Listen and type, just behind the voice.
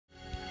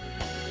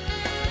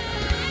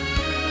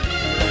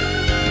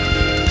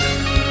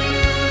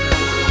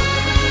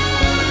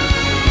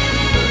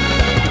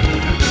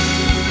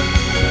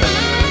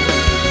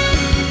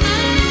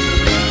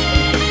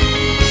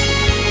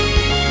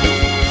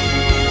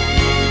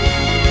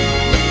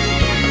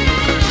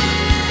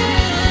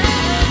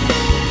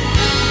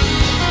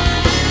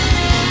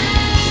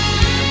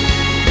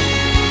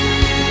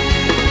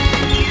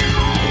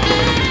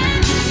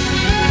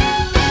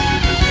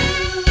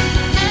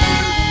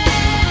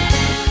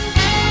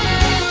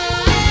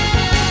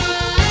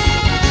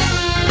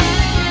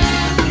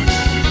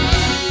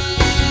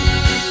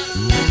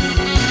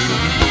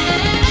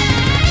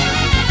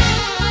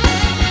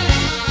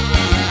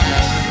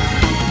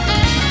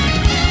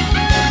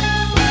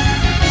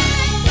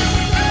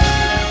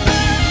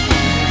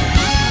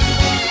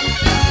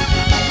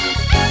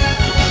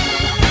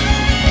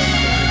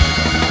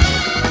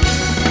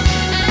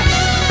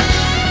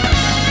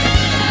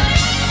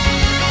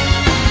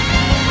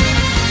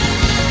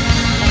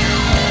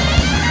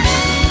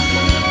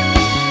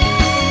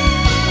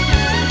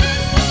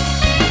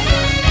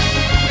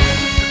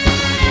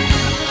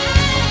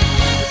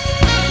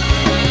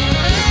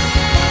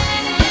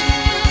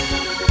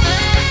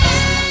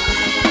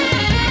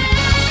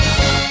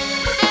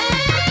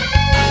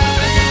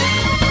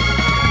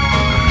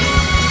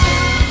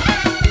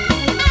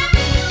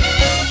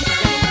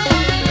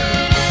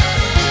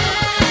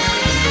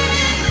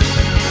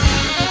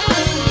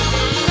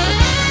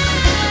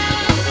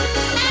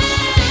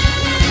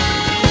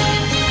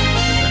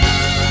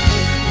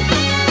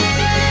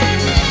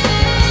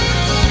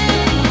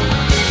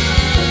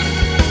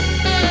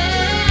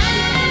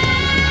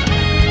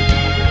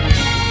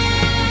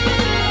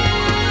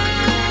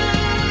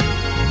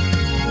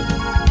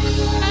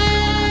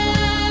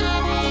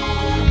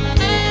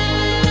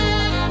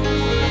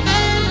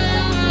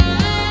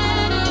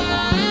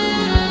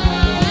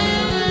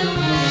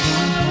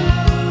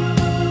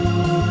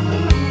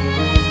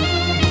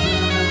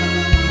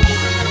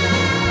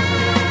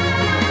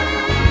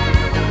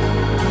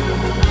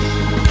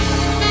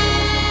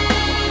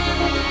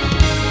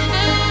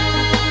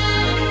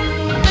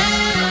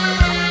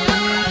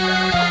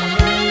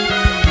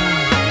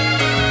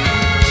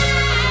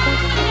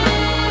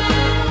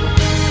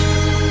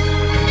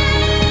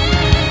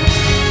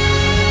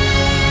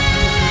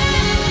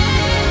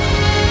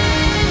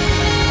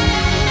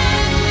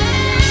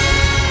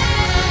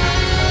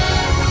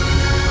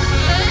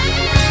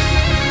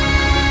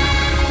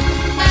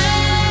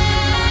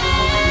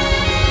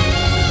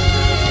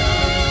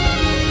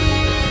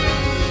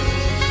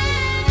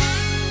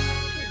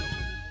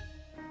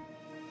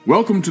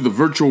Welcome to the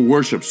virtual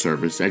worship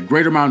service at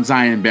Greater Mount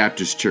Zion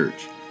Baptist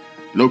Church,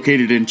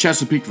 located in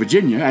Chesapeake,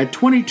 Virginia at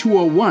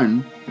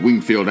 2201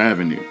 Wingfield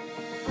Avenue.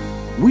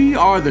 We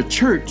are the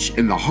church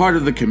in the heart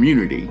of the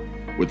community,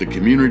 with the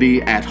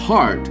community at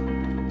heart,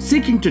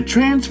 seeking to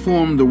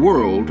transform the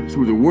world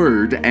through the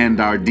Word and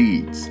our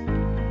deeds.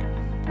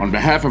 On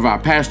behalf of our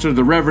pastor,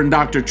 the Reverend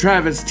Dr.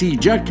 Travis T.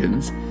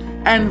 Judkins,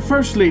 and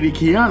First Lady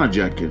Kiana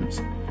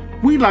Judkins,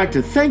 we'd like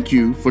to thank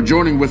you for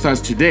joining with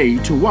us today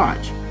to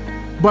watch.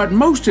 But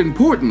most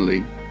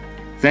importantly,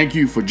 thank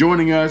you for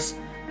joining us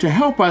to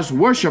help us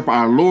worship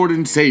our Lord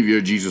and Savior,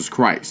 Jesus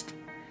Christ.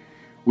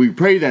 We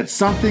pray that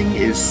something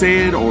is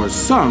said or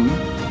sung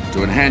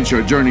to enhance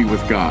your journey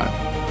with God.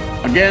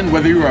 Again,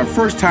 whether you're a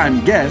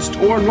first-time guest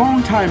or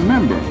long-time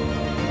member,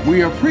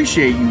 we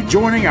appreciate you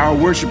joining our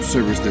worship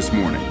service this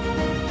morning.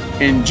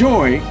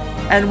 Enjoy,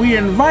 and we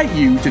invite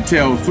you to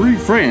tell 3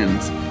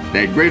 friends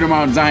that Greater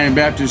Mount Zion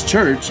Baptist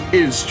Church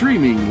is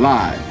streaming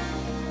live.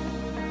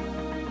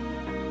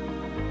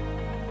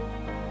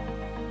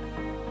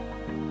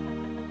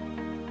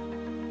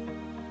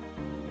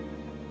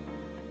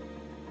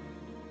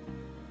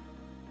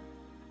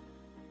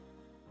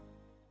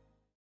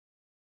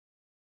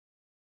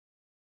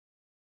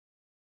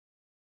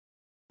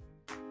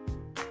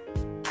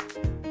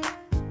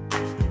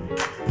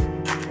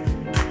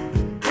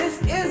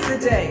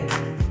 Day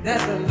that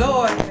the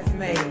Lord has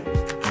made.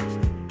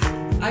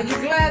 Are you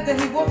glad that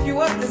He woke you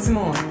up this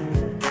morning?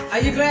 Are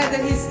you glad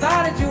that He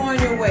started you on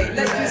your way?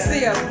 Let you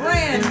see a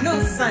brand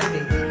new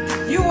Sunday.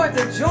 You are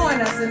to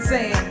join us in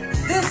saying,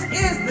 this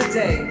is the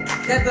day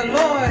that the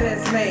Lord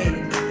has made,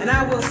 and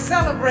I will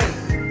celebrate.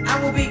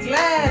 I will be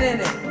glad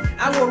in it.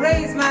 I will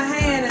raise my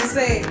hand and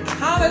say,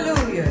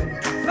 hallelujah.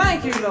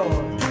 Thank you,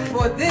 Lord,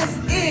 for this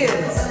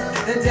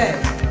is the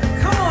day.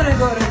 Come on and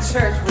go to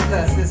church with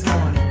us this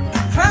morning.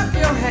 Clap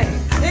your hands.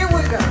 Here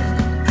we go.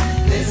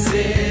 This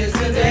is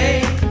the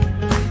day.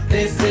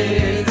 This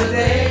is the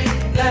day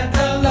that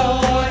the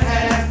Lord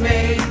has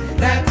made.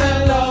 That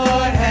the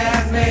Lord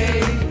has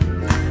made.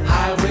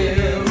 I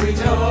will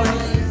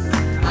rejoice.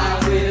 I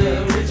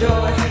will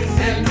rejoice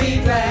and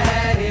be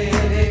glad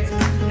in it.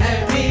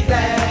 And be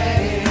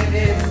glad in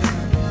it.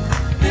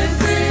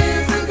 This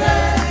is the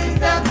day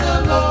that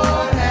the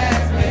Lord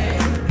has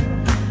made.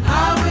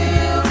 I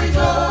will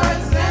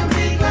rejoice and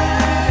be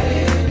glad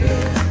in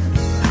it.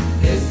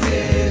 This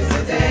is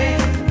the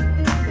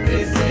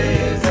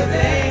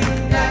day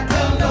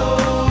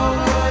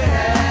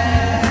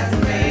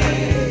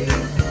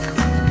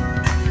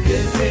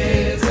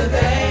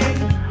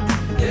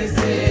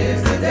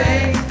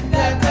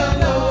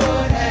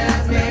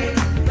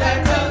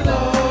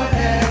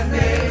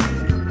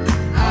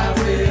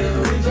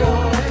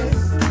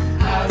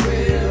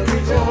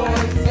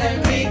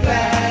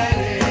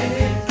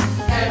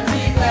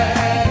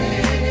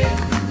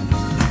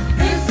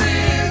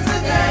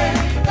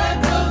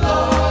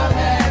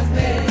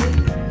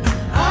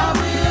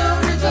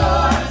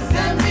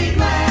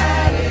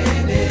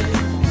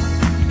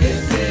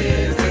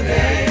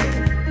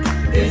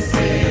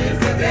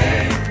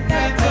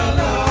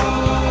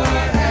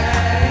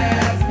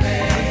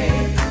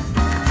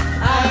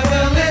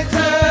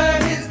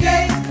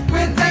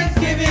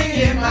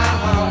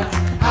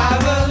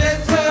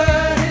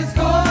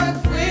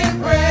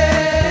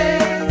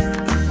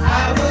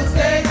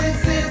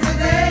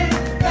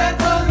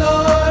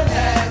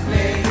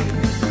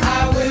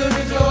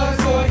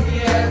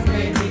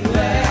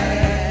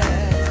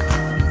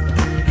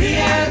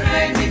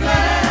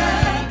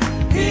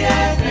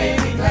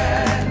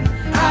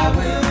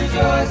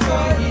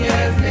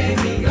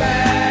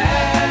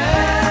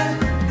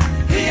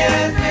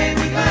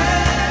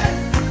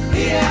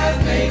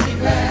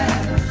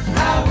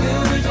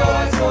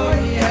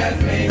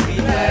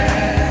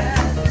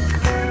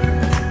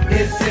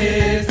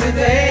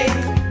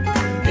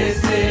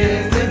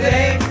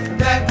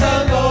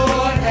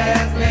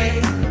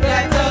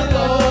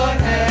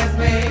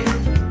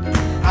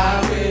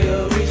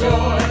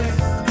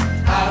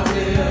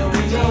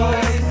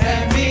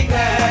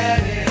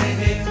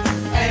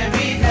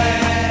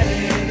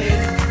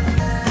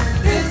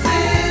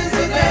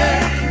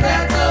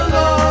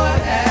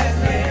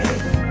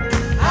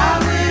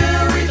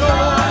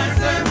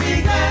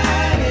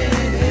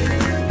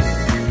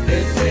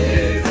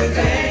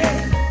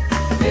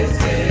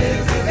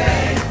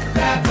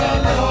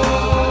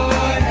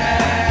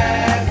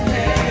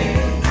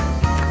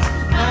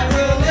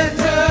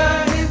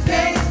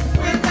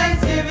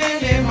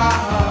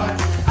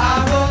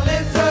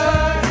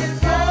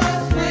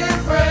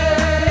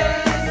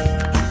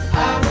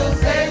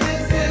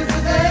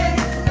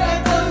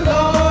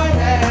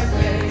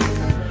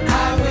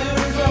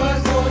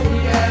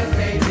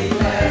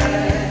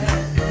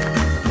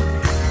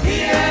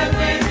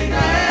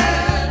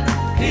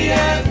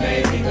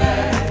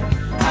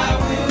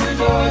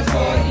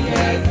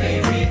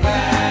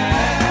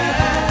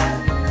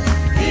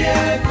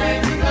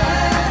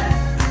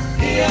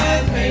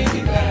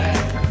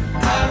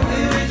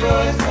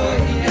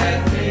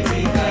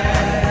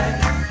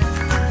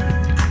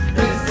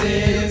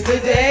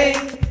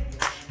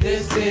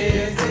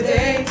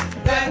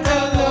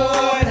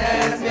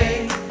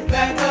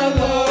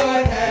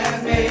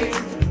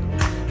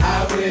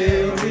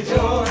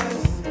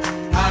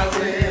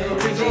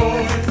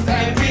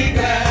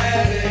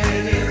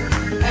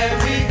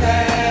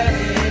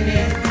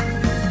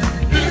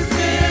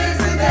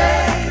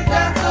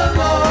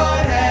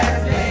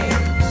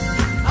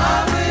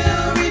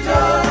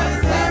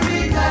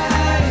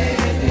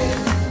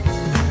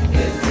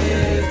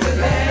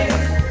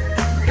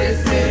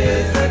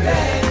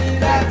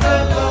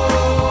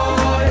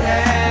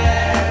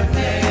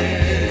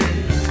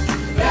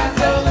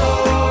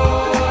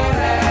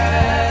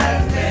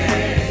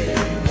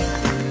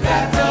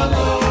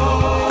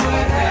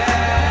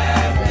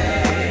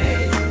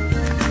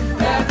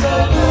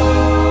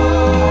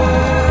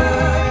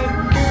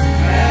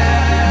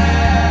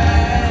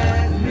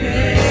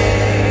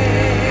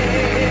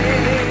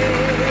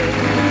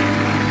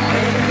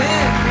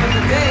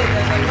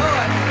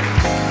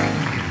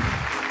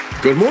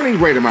Good morning,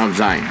 Greater Mount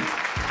Zion.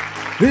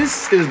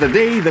 This is the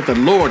day that the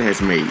Lord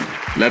has made.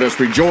 Let us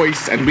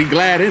rejoice and be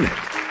glad in it.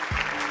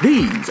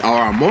 These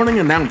are our morning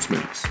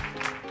announcements.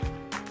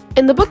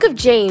 In the book of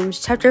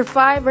James, chapter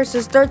 5,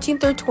 verses 13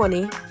 through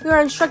 20, we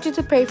are instructed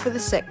to pray for the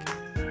sick.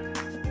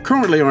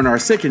 Currently on our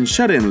sick and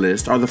shut-in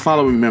list are the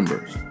following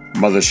members: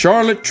 Mother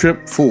Charlotte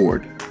Tripp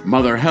Ford,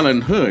 Mother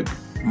Helen Hood,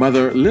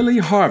 Mother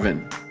Lily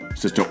Harvin,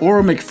 Sister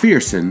Ora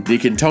McPherson,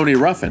 Deacon Tony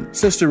Ruffin,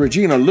 Sister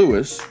Regina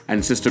Lewis,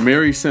 and Sister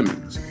Mary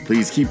Simmons.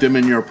 Please keep them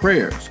in your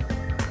prayers.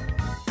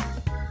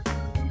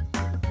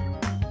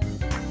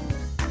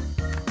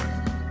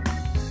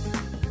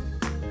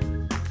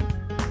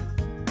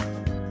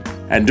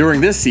 And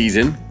during this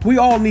season, we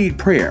all need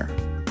prayer.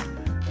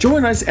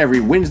 Join us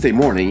every Wednesday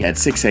morning at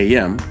 6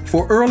 a.m.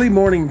 for early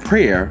morning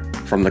prayer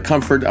from the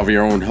comfort of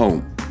your own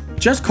home.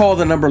 Just call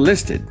the number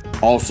listed.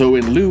 Also,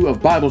 in lieu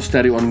of Bible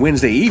study on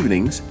Wednesday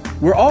evenings,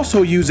 we're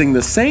also using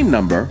the same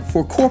number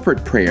for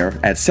corporate prayer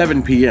at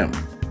 7 p.m.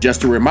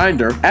 Just a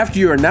reminder, after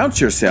you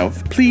announce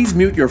yourself, please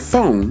mute your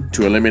phone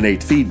to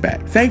eliminate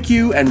feedback. Thank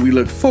you, and we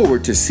look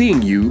forward to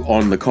seeing you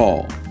on the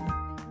call.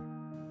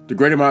 The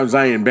Greater Mount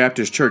Zion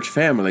Baptist Church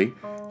family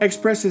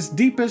expresses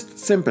deepest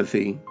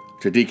sympathy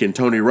to Deacon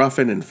Tony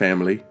Ruffin and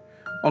family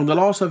on the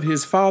loss of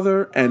his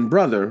father and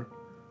brother,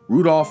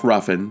 Rudolph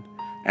Ruffin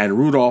and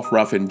Rudolph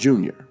Ruffin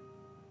Jr.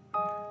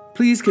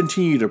 Please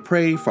continue to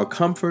pray for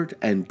comfort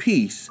and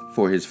peace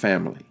for his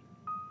family.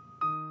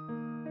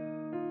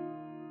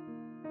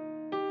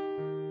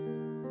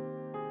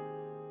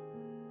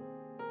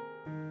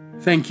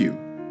 Thank you.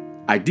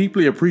 I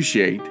deeply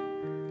appreciate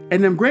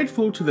and am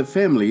grateful to the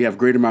family of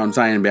Greater Mount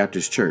Zion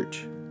Baptist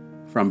Church.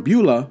 From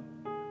Beulah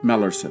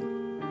Mellerson.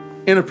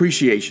 In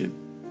appreciation,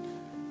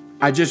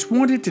 I just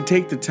wanted to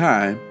take the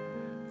time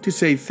to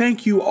say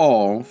thank you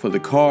all for the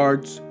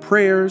cards,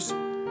 prayers,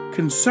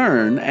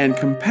 concern, and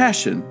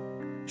compassion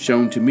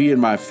shown to me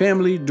and my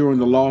family during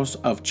the loss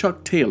of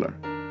Chuck Taylor,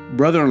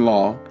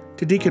 brother-in-law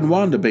to Deacon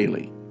Wanda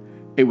Bailey.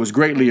 It was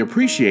greatly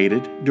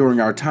appreciated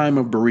during our time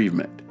of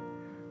bereavement.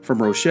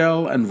 From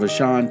Rochelle and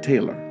Vashawn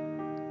Taylor.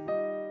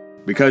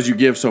 Because you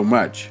give so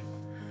much,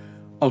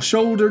 a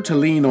shoulder to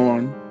lean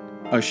on,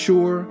 a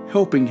sure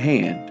helping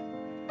hand,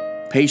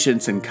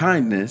 patience and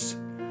kindness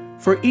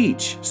for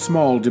each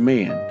small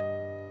demand,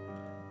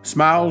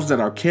 smiles that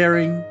are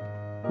caring,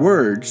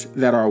 words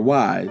that are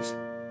wise,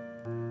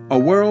 a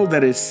world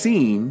that is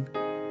seen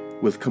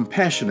with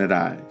compassionate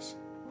eyes,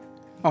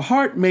 a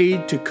heart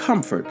made to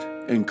comfort,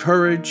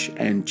 encourage,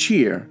 and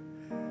cheer.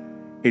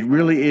 It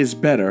really is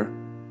better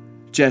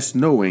just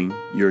knowing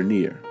you're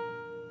near.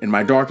 In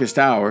my darkest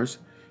hours,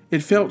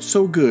 it felt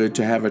so good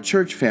to have a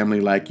church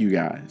family like you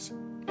guys.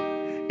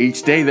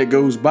 Each day that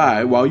goes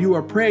by while you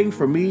are praying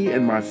for me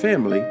and my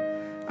family,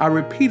 I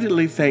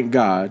repeatedly thank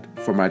God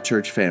for my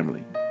church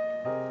family.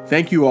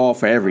 Thank you all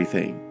for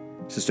everything.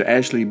 Sister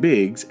Ashley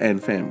Biggs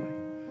and family.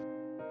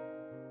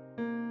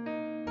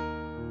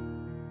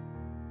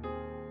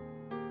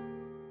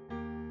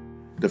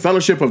 The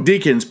Fellowship of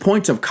Deacons'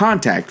 points of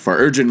contact for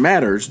urgent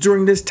matters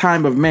during this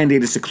time of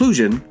mandated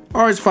seclusion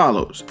are as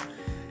follows.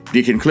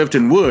 Deacon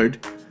Clifton Wood,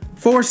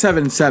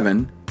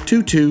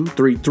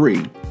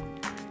 477-2233.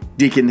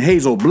 Deacon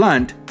Hazel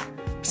Blunt,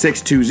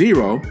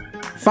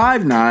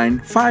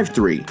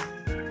 620-5953.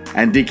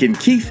 And Deacon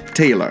Keith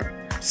Taylor,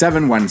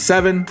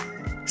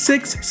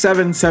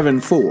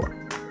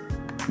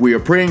 717-6774. We are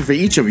praying for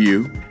each of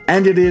you,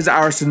 and it is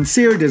our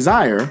sincere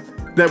desire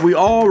that we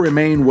all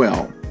remain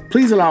well.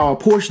 Please allow a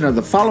portion of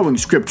the following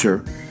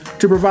scripture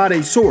to provide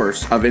a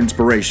source of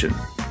inspiration.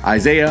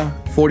 Isaiah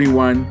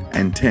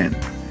 41:10.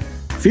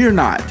 Fear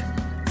not,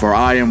 for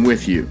I am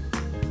with you.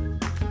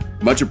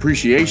 Much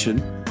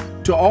appreciation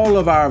to all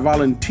of our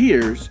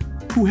volunteers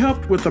who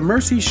helped with the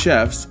Mercy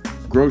Chef's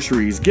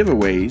groceries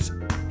giveaways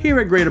here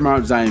at Greater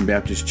Mount Zion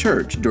Baptist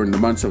Church during the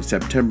months of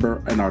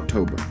September and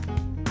October.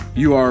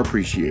 You are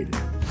appreciated.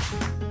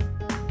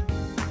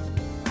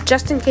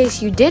 Just in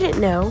case you didn't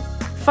know,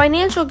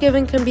 financial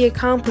giving can be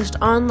accomplished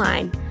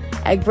online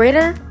at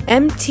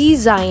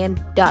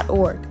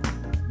greatermtzion.org.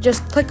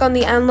 Just click on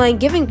the online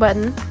giving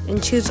button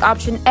and choose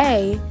option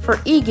A for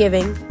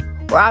e-giving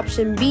or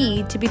option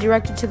B to be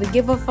directed to the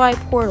Giveify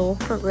portal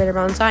for Greater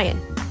Mount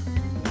Zion.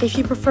 If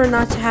you prefer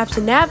not to have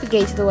to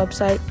navigate to the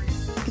website,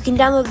 you can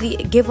download the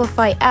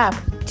Giveify app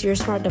to your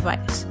smart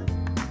device.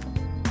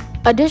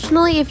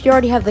 Additionally, if you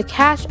already have the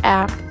Cash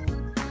app,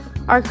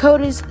 our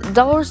code is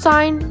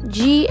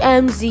 $GMZBC.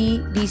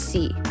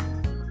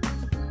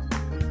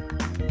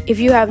 If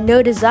you have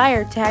no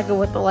desire to haggle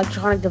with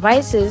electronic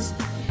devices,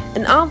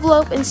 an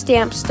envelope and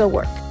stamp still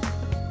work.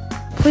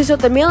 Please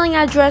note the mailing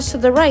address to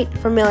the right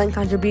for mailing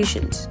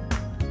contributions.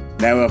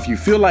 Now, if you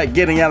feel like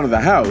getting out of the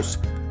house,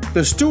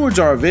 the stewards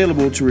are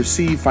available to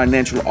receive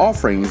financial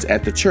offerings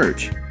at the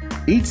church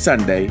each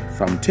Sunday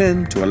from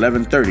 10 to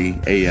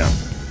 11:30 a.m.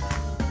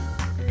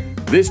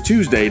 This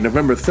Tuesday,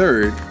 November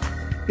 3rd,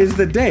 is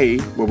the day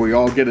where we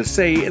all get a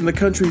say in the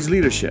country's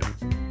leadership.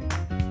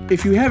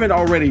 If you haven't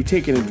already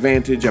taken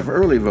advantage of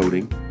early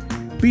voting,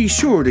 be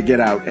sure to get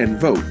out and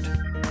vote.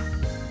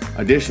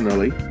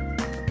 Additionally,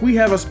 we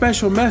have a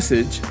special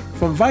message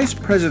from Vice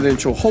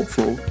Presidential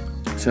hopeful,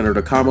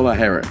 Senator Kamala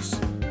Harris.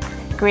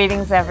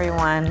 Greetings,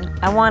 everyone.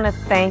 I want to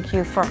thank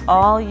you for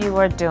all you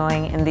are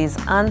doing in these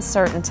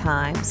uncertain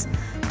times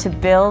to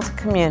build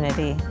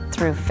community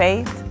through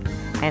faith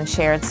and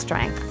shared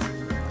strength,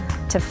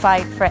 to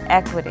fight for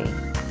equity,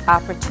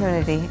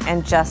 opportunity,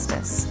 and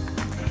justice.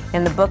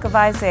 In the book of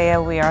Isaiah,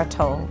 we are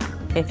told,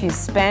 if you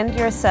spend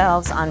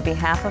yourselves on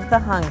behalf of the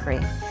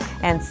hungry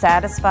and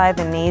satisfy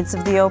the needs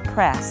of the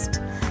oppressed,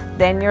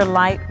 then your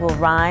light will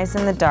rise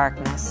in the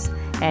darkness,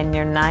 and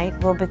your night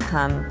will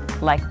become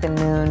like the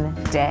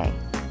noonday.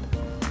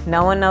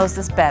 No one knows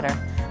this better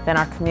than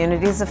our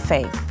communities of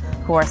faith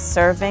who are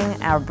serving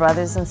our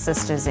brothers and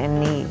sisters in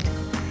need.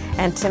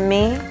 And to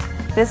me,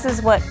 this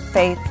is what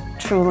faith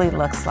truly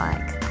looks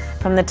like.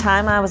 From the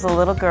time I was a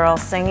little girl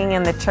singing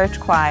in the church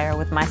choir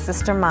with my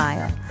sister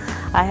Maya,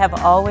 I have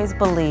always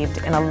believed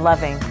in a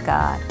loving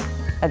God,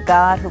 a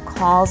God who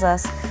calls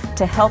us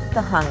to help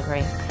the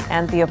hungry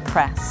and the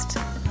oppressed.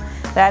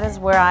 That is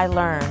where I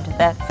learned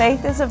that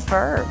faith is a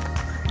verb.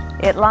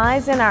 It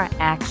lies in our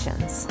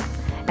actions.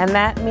 And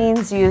that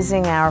means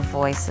using our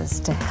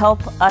voices to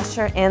help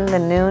usher in the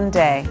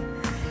noonday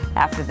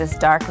after this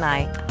dark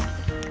night.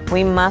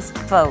 We must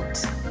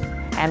vote,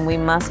 and we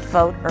must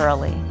vote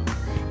early.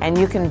 And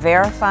you can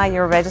verify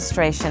your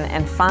registration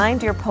and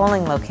find your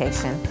polling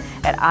location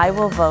at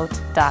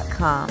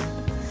iwillvote.com.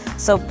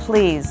 So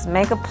please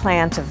make a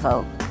plan to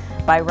vote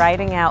by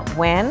writing out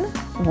when,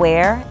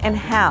 where, and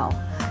how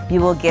you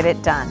will get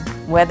it done,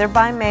 whether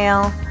by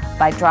mail,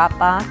 by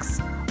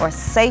Dropbox, or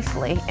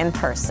safely in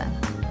person.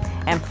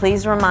 And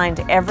please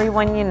remind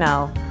everyone you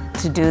know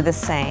to do the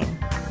same.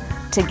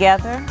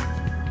 Together,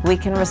 we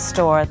can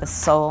restore the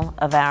soul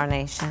of our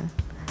nation.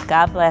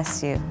 God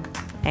bless you,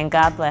 and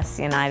God bless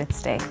the United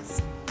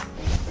States.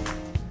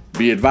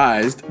 Be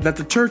advised that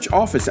the church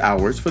office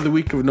hours for the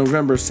week of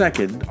November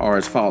 2nd are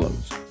as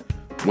follows.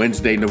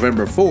 Wednesday,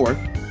 November 4th,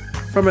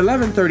 from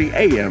 11:30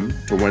 a.m.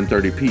 to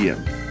 1:30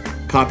 p.m.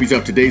 Copies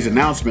of today's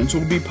announcements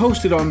will be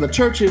posted on the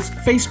church's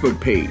Facebook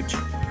page,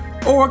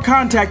 or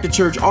contact the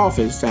church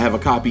office to have a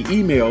copy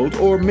emailed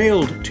or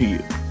mailed to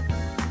you.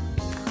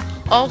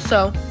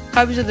 Also,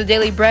 copies of the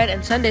Daily Bread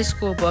and Sunday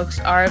School books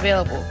are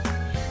available.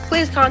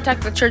 Please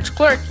contact the church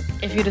clerk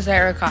if you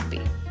desire a copy.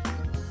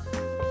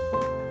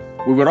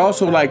 We would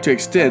also like to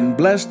extend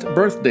blessed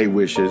birthday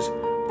wishes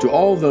to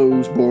all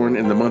those born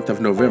in the month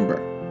of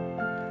November.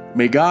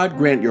 May God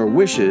grant your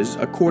wishes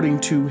according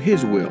to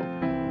His will.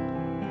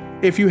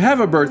 If you have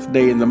a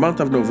birthday in the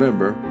month of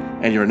November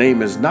and your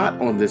name is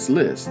not on this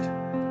list,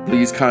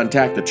 please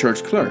contact the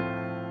church clerk.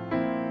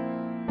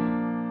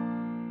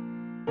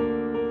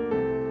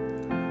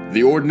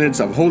 The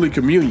ordinance of Holy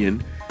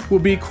Communion will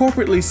be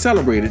corporately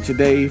celebrated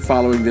today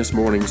following this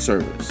morning's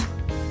service.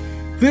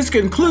 This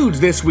concludes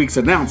this week's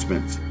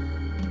announcements.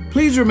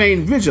 Please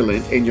remain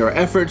vigilant in your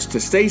efforts to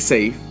stay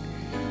safe,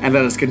 and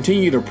let us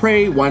continue to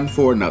pray one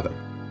for another.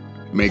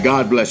 May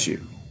God bless you.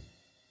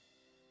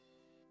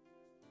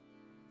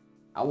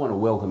 I want to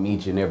welcome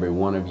each and every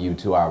one of you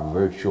to our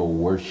virtual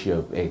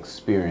worship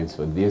experience,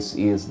 for this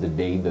is the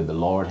day that the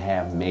Lord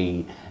have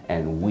made,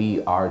 and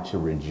we are to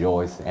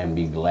rejoice and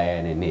be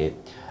glad in it.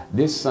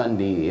 This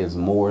Sunday is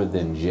more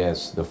than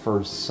just the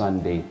first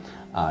Sunday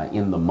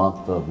in the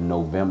month of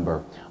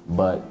November,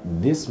 but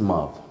this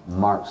month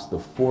marks the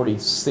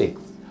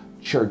 46th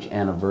church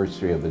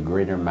anniversary of the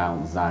Greater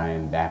Mount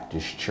Zion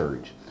Baptist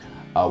Church.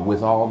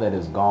 With all that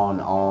has gone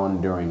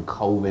on during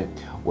COVID,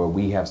 where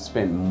we have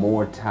spent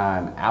more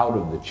time out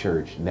of the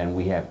church than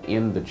we have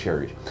in the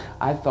church,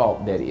 I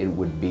thought that it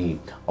would be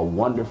a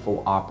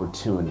wonderful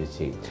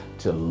opportunity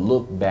to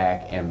look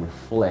back and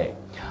reflect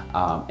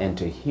and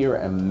to hear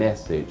a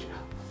message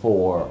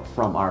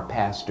from our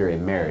Pastor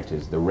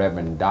Emeritus, the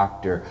Reverend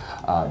Dr.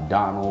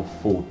 Donald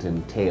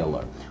Fulton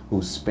Taylor,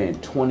 who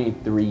spent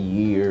 23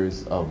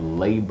 years of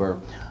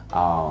labor,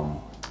 and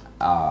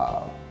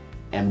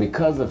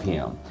because of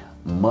him,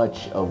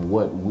 much of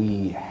what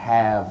we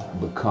have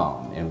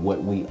become and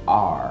what we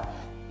are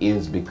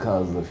is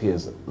because of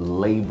his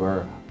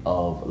labor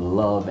of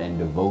love and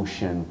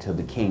devotion to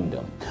the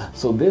kingdom.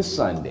 So this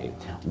Sunday,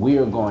 we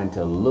are going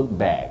to look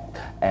back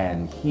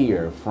and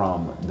hear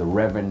from the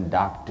Reverend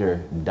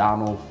Dr.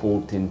 Donald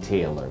Fulton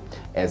Taylor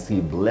as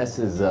he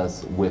blesses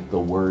us with the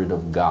Word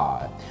of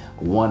God.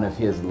 One of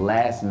his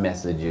last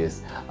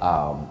messages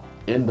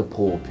in the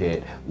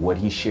pulpit, what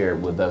he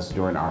shared with us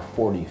during our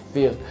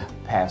 45th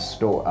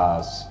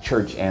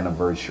church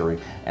anniversary,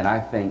 and I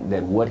think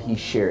that what he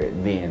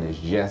shared then is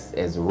just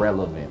as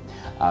relevant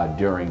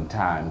during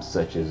times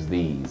such as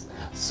these.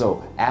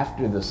 So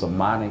after the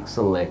sermonic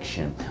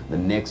selection, the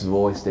next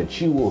voice that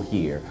you will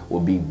hear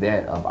will be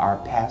that of our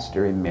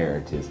Pastor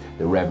Emeritus,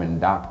 the Reverend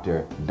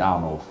Dr.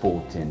 Donald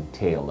Fulton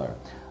Taylor.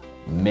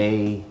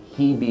 May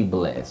he be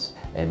blessed,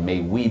 and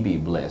may we be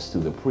blessed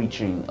through the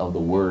preaching of the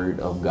Word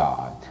of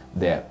God,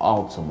 that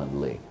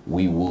ultimately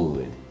we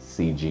would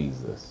see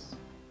Jesus.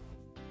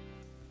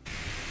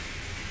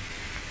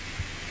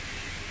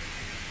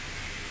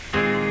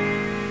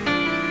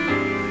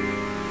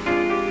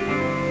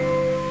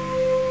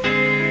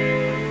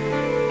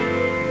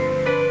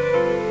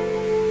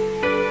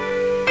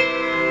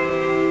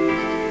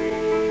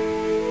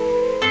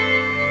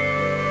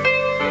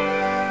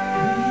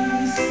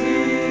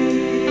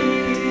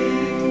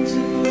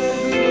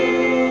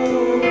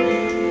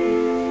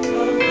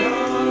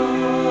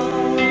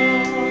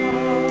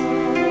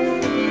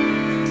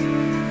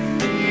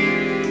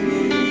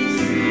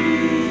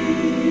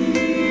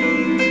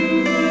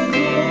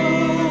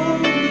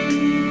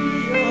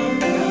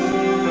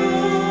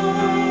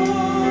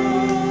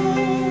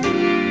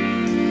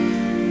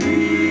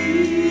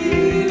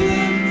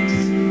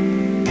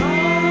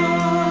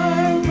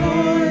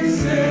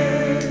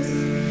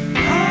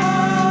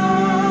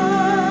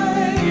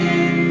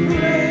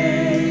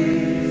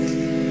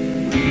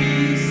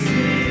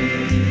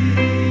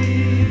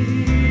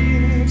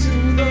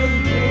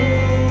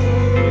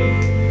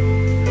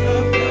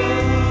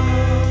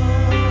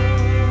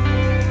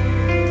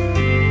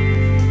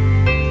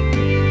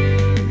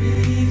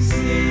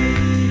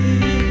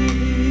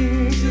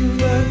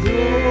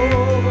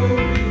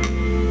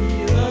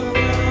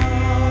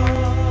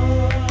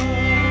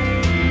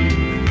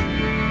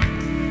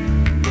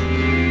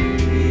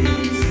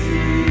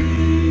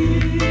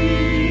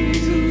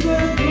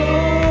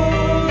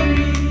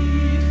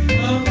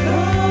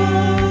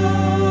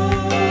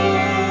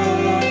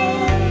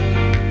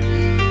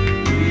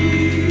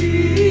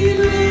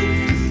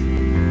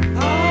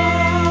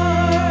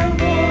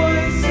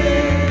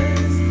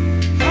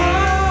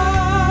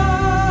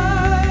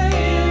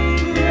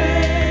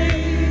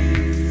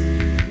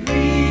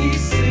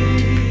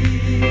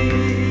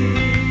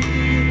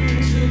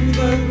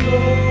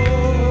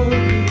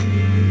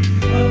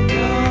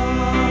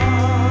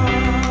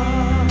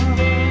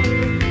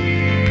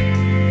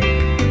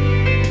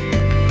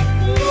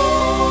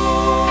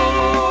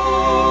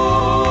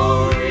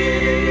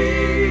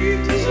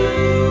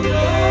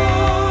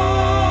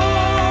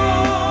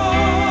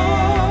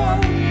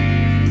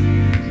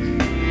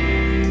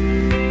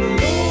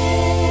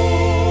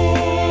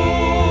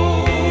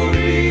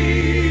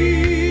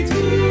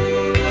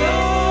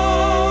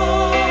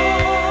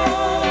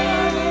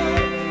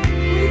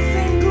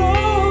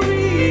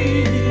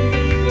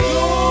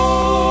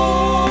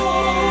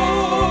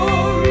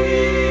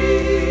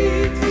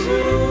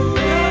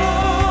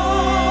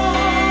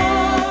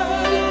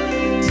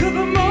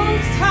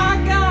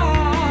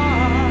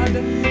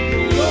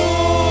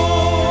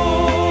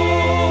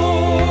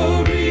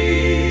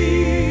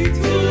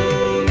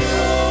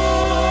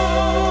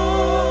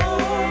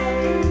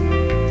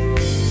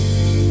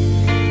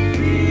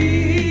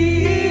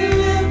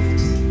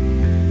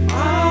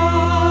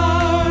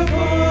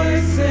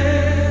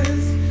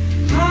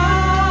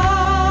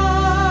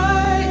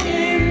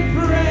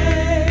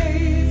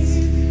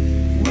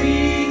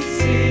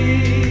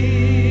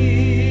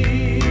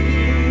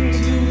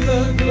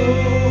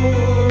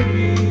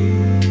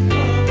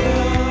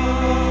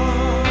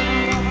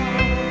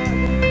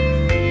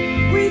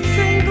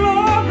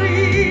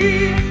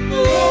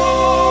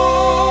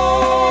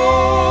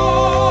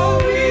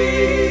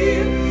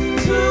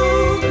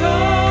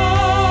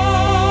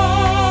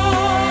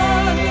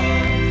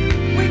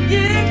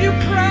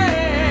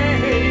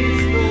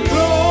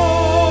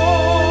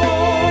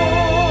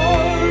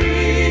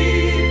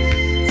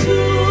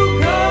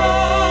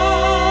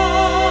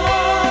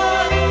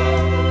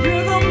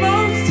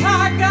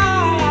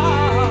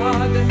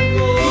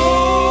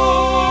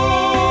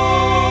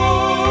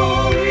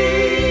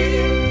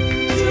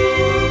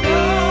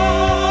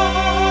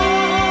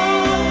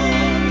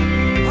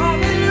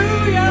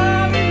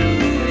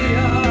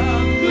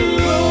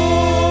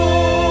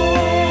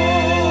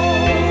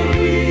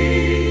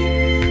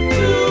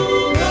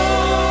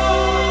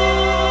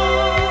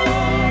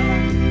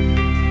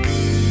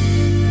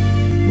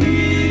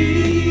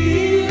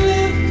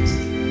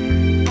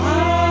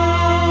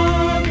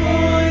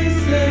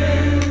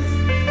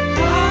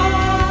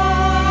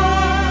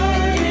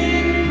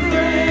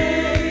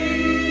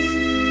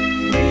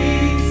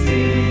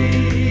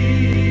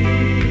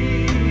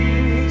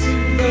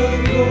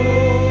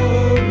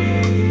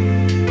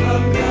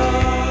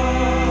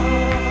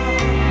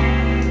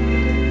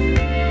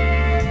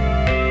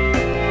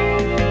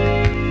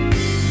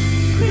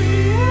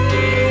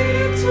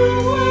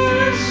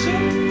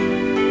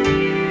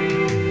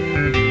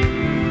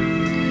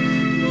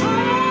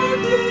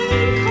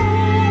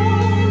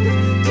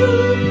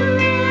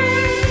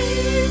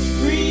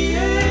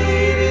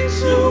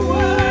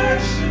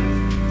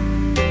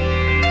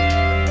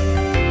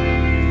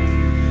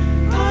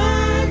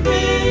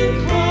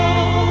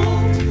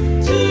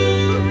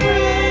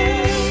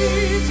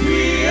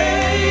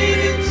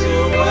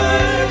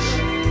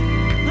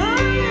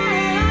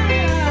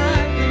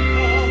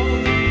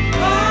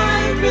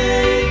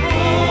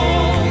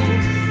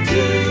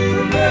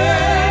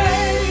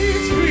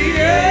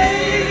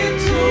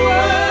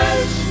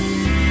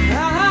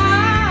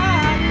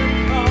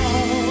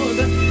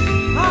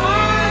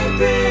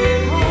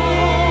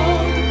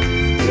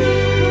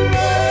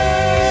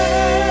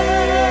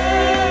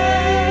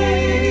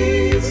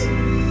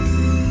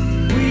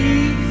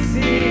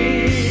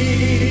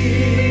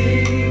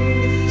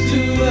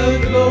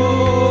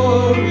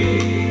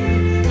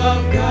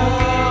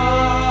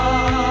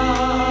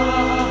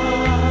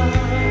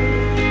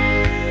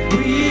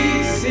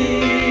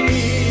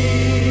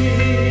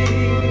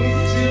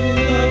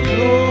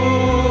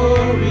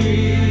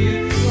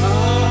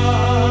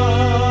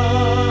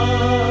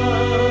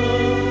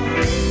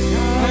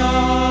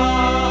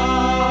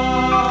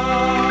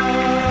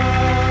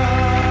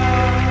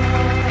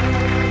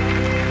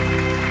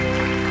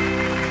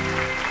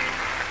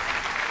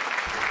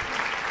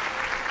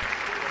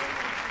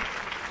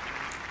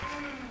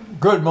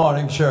 Good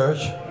morning, church.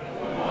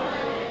 Good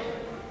morning.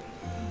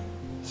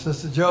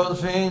 Sister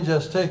Josephine,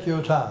 just take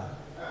your time.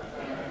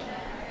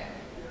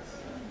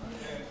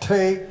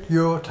 Take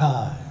your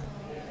time.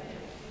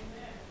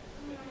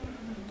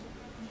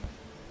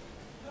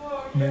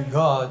 May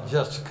God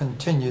just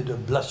continue to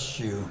bless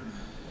you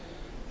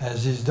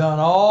as He's done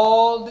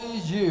all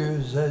these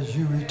years as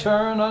you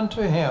return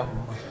unto Him.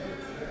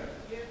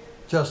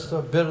 Just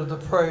a bit of the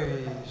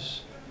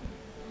praise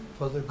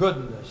for the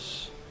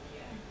goodness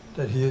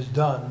that He has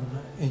done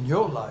in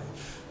your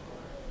life.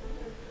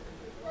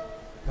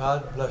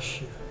 God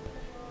bless you.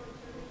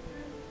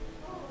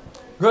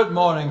 Good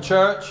morning,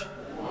 church.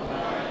 Good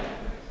morning.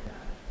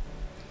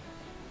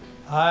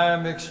 I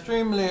am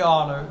extremely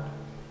honored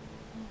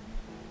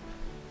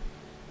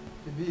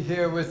to be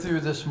here with you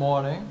this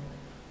morning.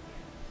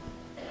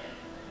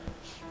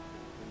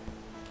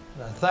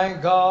 And I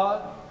thank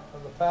God for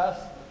the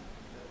pastor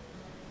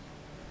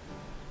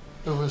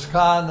who was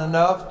kind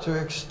enough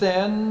to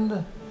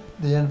extend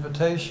the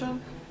invitation,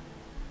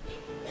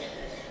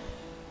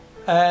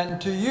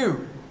 and to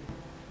you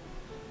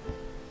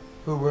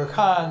who were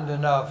kind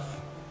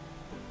enough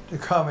to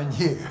come and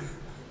hear.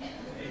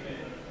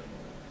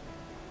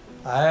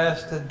 I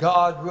ask that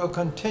God will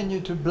continue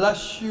to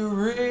bless you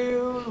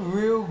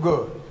real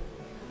good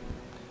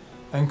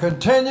and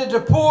continue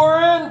to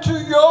pour into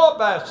your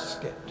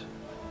basket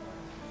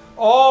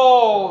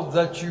all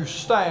that you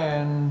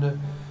stand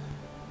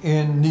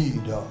in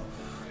need of.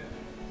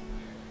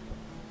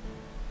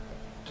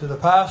 To the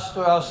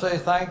pastor, I'll say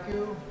thank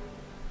you.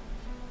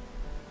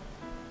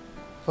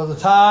 For the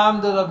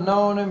time that I've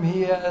known him,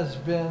 he has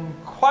been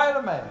quite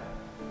a man.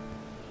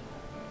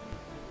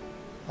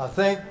 I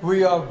think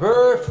we are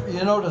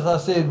you notice I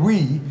said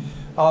we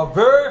are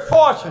very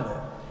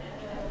fortunate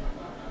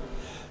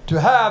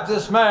to have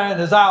this man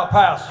as our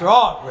pastor,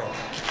 aren't we?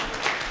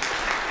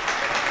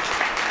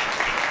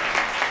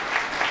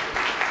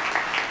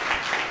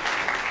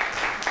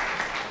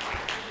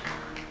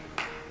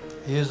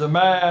 He is a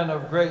man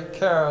of great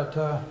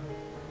character,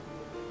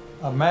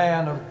 a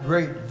man of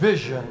great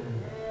vision,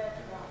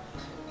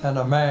 and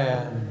a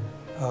man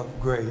of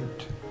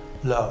great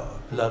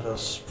love. Let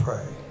us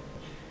pray.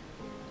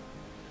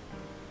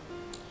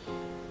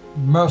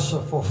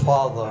 Merciful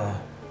Father,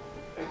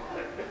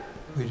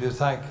 we do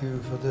thank you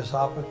for this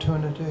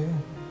opportunity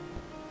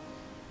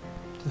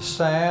to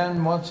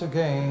stand once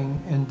again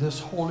in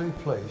this holy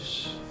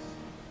place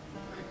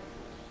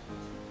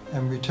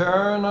and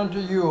return unto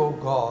you, O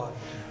God,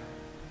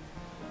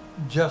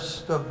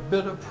 just a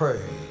bit of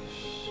praise,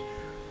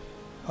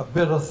 a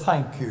bit of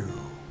thank you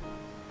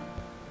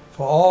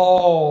for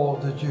all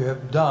that you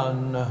have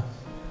done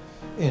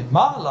in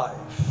my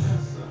life,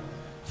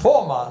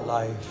 for my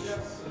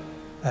life,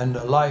 and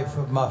the life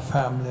of my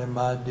family and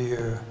my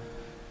dear,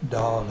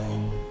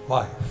 darling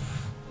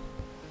wife.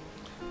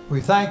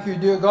 We thank you,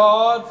 dear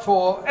God,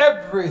 for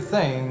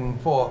everything,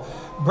 for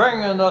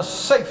bringing us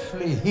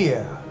safely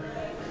here,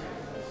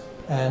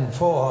 and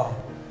for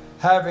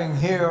having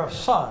here a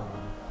son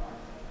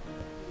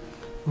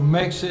who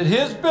makes it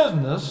his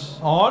business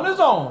on his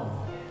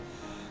own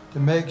to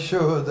make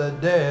sure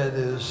that Dad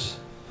is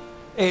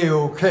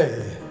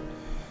A-OK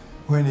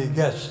when he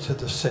gets to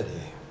the city.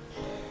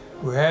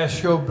 We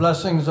ask your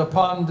blessings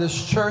upon this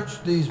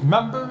church, these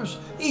members,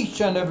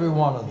 each and every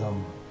one of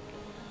them.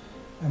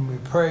 And we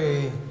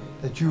pray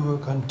that you will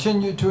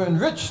continue to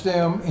enrich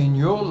them in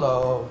your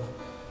love.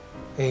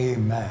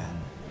 Amen.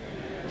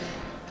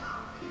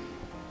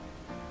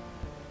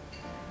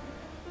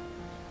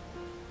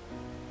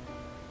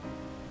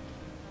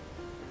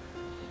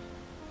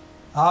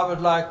 I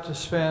would like to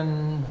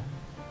spend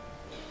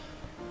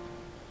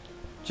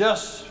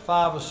just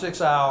 5 or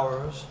 6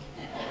 hours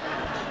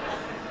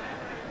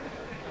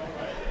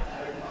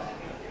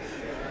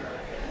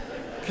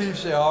Keith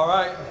said, all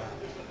right.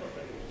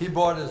 He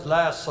bought his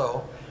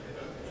lasso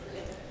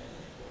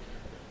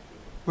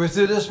with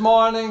you this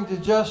morning to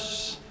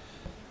just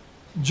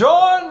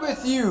join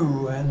with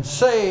you and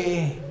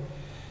say,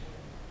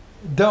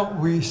 don't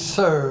we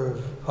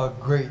serve a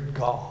great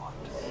God?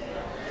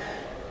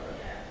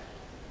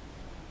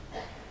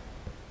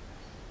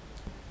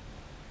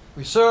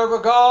 We serve a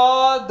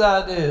God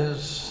that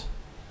is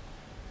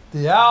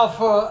the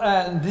Alpha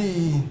and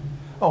the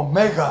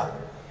Omega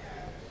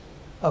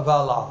of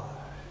our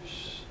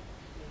lives.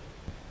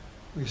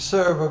 We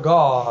serve a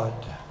God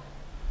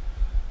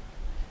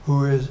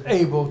who is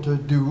able to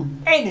do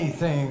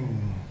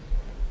anything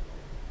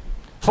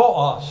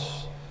for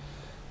us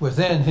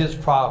within his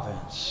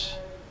province.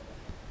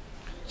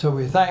 So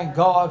we thank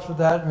God for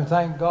that, and we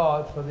thank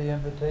God for the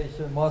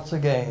invitation once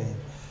again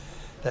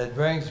that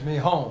brings me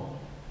home.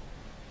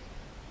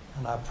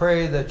 And I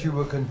pray that you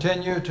will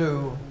continue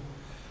to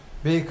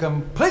be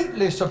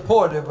completely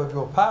supportive of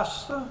your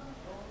pastor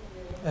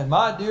and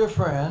my dear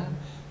friend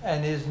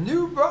and his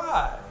new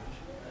bride.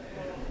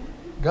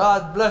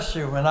 God bless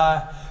you.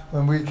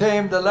 When we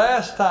came the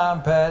last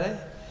time, Patty,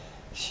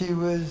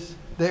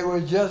 they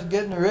were just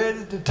getting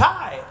ready to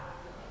tie it.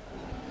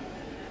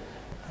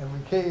 And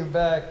we came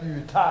back,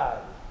 you tied.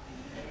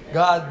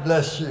 God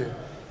bless you.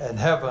 and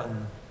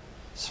heaven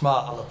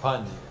smile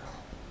upon you.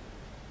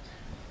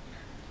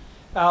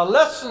 Our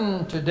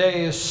lesson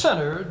today is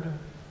centered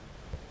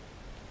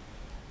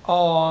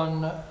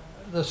on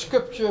the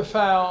scripture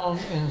found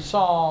in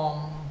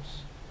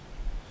Psalms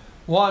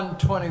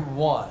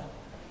 121,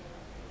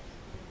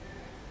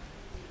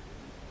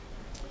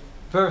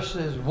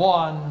 verses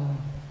 1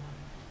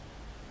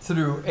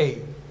 through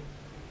 8.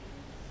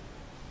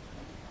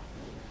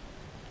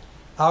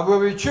 I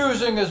will be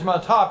choosing as my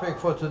topic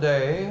for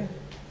today,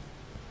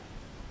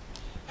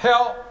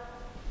 help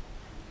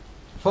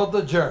for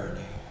the journey.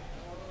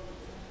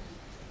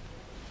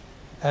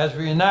 As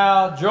we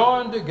now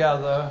join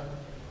together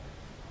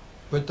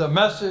with the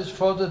message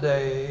for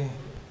today,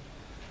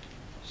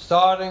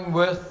 starting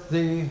with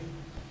the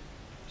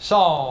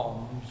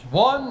Psalms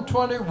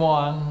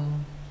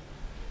 121,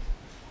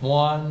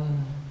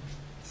 1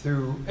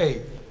 through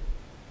 8.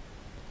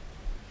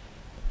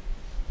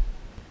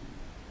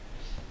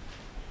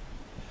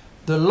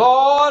 The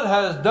Lord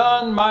has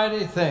done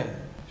mighty things,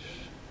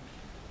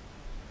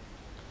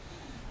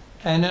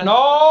 and in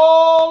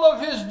all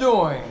of his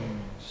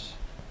doings,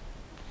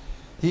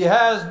 he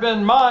has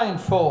been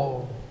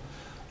mindful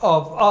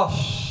of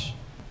us,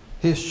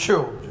 his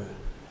children.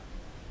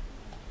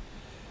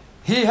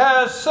 He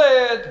has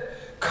said,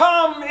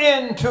 "Come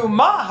into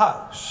my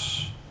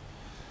house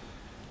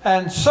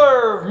and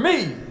serve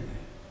me,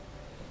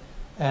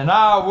 and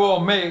I will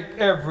make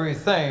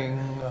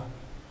everything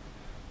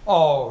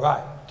all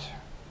right."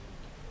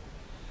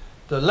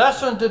 The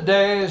lesson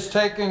today is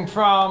taken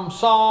from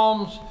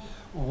Psalms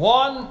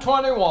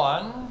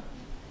 121,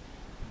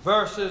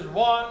 verses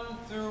 1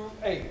 through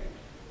 8.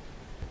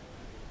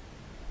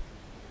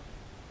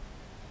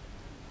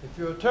 If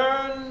you'll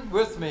turn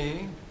with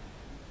me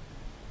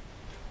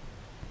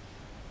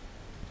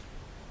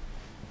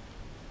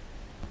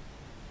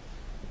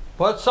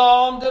what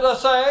psalm did I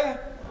say?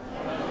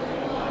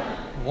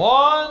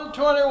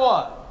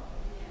 121.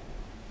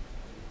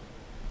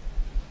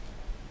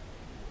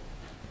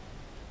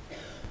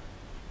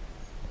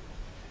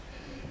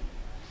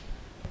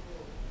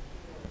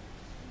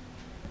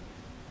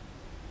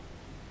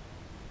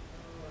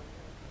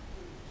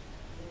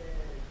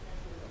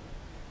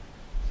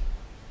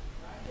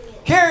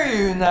 Hear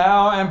you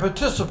now and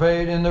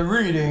participate in the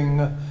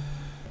reading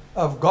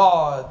of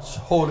God's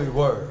holy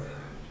word.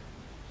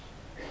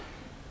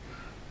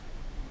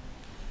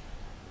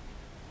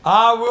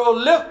 I will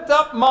lift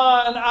up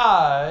mine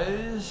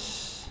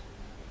eyes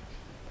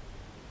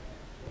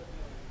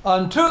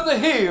unto the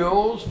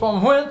hills,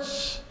 from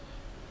whence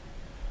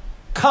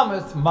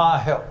cometh my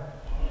help.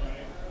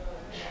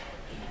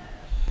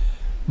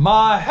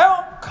 My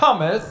help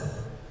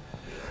cometh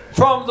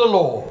from the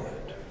Lord,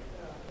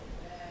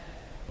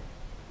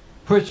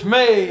 which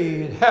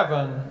made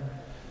heaven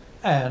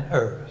and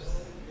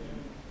earth.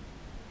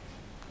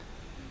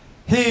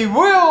 He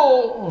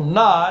will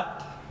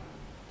not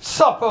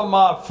suffer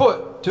my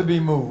foot to be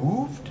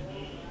moved.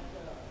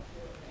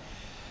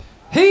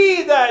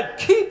 He that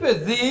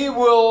keepeth thee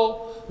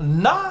will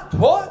not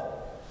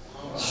what?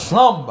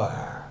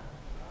 Slumber.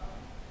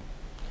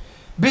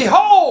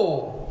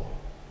 Behold,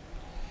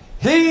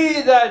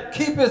 he that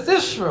keepeth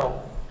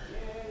Israel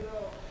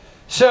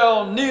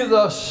shall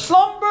neither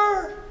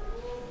slumber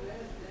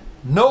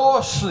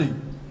nor sleep.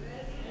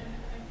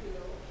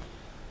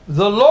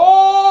 The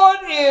Lord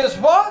is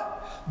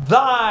what?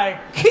 Thy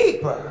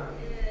keeper.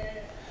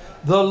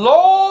 The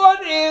Lord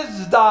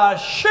is thy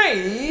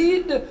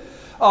shade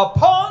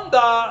upon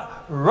thy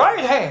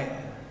right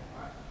hand.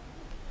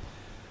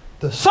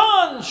 The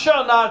sun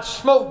shall not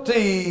smote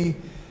thee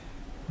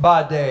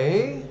by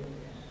day,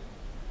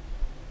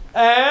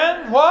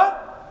 and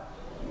what?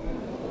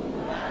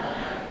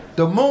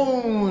 The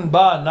moon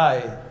by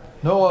night,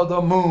 nor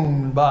the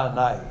moon by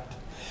night.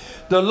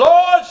 The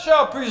Lord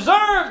shall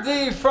preserve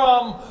thee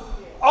from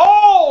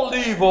all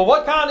evil.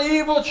 What kind of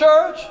evil,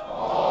 church?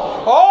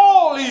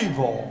 All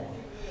evil.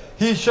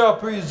 He shall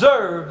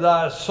preserve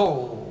thy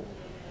soul.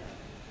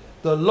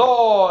 The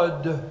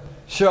Lord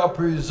shall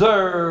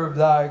preserve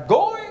thy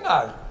going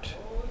out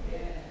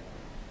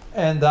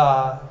and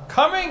thy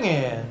coming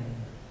in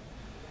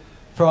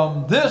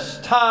from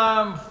this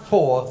time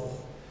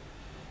forth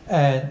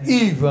and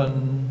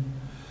even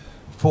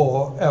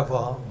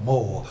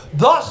forevermore.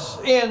 Thus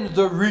ends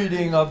the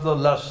reading of the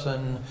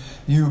lesson.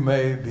 You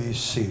may be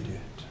seated.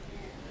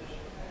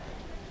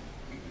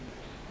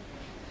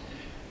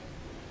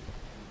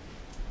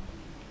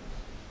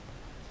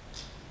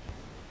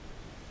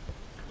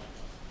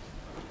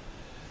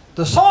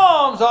 The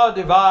Psalms are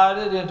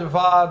divided into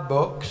 5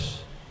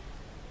 books.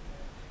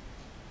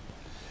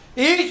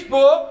 Each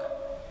book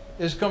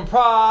is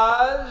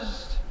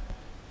comprised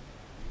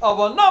of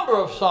a number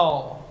of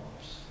psalms.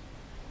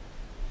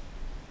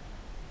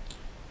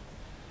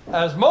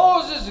 As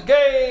Moses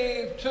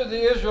gave to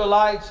the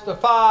Israelites the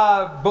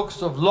 5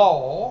 books of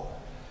law,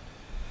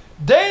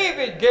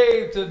 David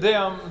gave to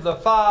them the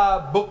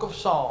 5 books of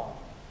Psalms.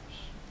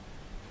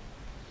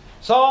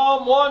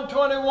 Psalm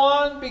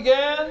 121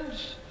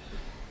 begins,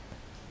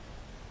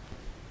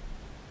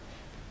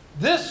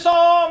 This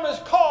psalm is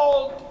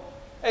called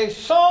a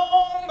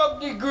song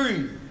of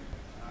degrees.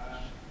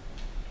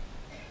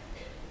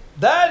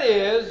 That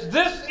is,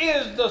 this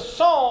is the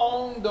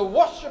song the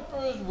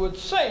worshipers would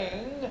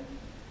sing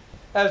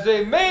as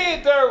they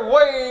made their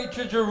way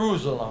to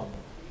Jerusalem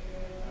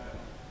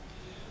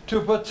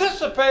to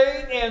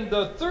participate in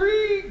the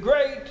three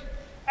great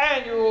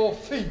annual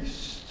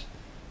feasts: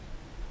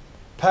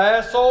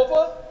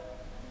 Passover,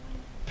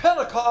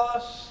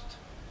 Pentecost,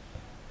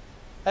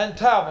 and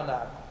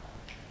Tabernacle.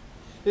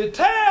 It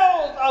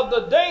tells of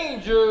the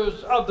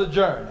dangers of the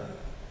journey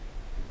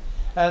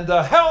and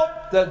the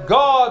help that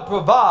God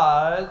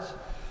provides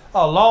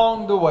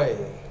along the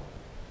way.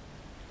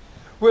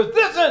 With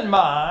this in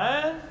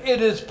mind,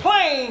 it is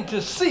plain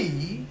to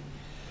see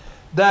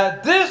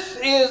that this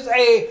is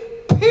a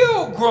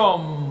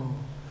pilgrim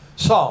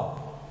song.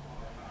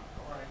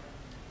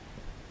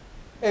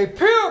 A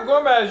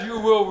pilgrim, as you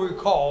will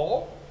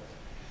recall,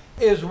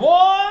 is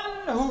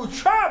one who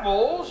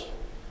travels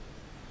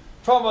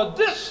from a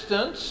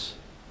distance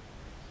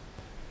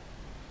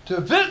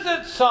to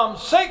visit some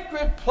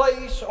sacred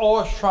place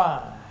or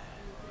shrine.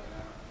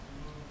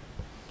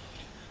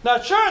 Now,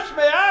 church,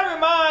 may I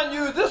remind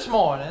you this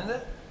morning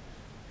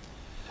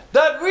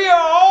that we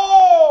are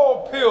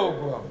all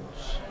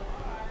pilgrims.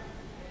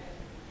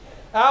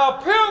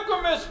 Our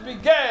pilgrimage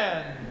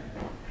began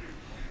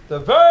the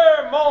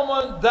very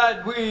moment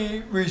that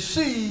we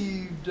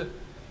received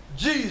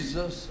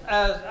Jesus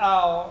as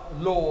our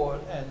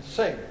Lord and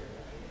Savior.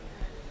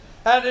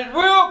 And it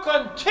will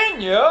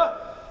continue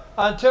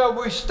until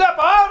we step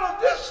out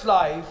of this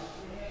life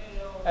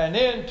and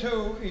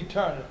into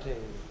eternity.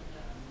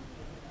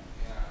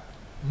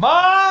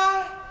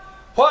 My,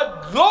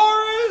 what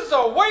glories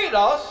await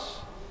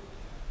us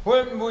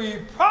when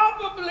we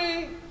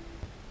probably,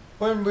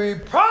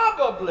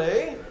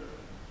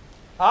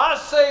 I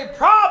say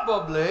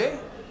probably,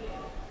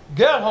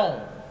 get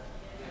home.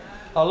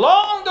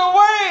 Along the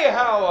way,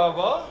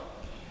 however,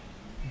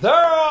 there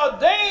are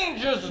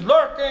dangers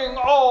lurking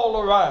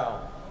all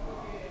around.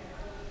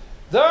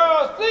 There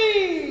are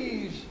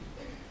thieves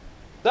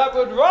that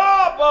would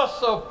rob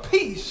us of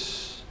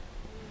peace,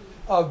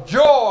 of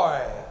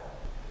joy,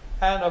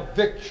 and of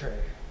victory.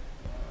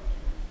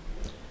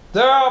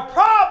 There are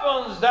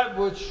problems that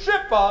would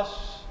strip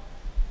us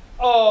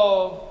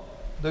of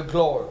the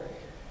glory.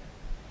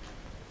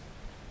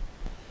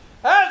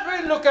 As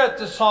we look at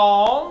the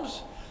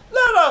Psalms,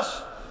 let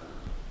us,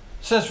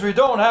 since we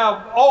don't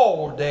have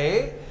all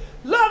day,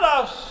 let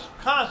us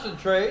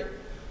concentrate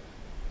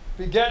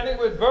beginning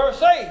with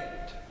verse 8.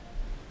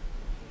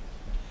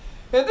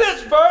 In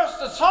this verse,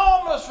 the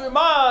psalmist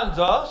reminds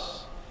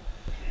us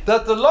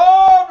that the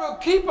Lord will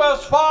keep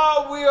us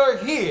while we are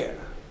here,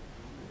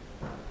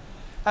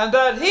 and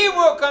that He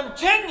will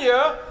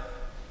continue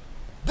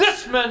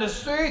this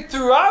ministry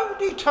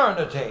throughout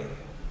eternity.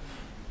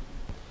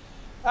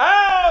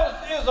 Ours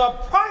is a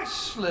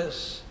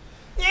priceless,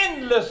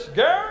 endless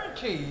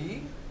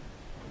guarantee.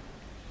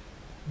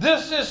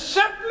 This is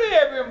simply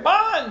a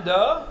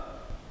reminder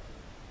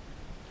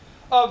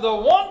of the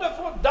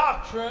wonderful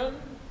doctrine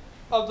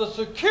of the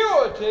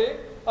security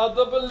of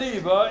the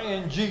believer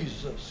in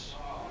Jesus.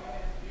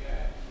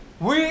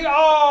 We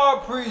are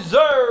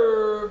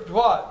preserved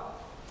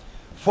what?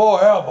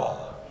 Forever.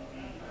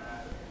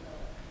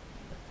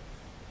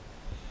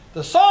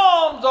 The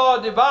Psalms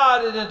are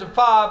divided into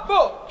 5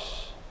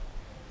 books,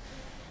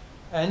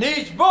 and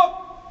each book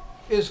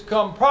is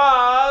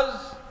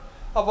comprised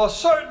of a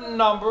certain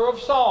number of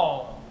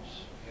psalms.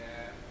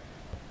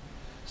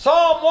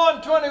 Psalm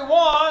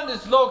 121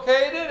 is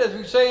located, as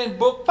we say, in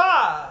book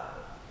 5.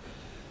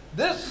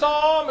 This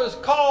psalm is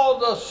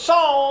called a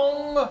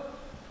song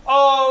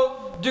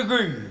of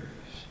degrees.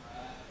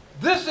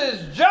 This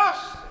is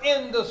just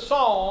in the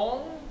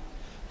song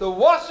the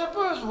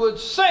worshipers would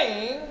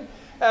sing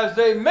as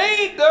they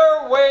made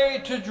their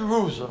way to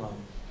Jerusalem.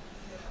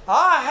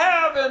 I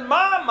have in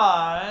my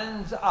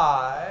mind's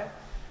eye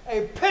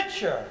a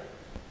picture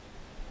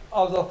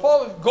of the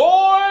folks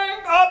going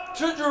up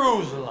to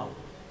Jerusalem,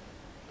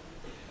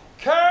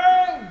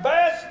 carrying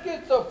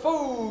baskets of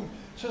food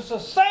to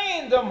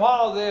sustain them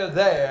while they're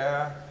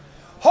there,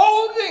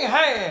 holding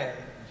hands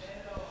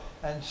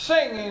and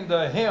singing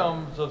the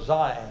hymns of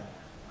Zion.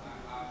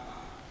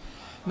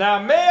 Now,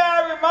 may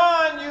I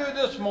remind you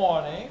this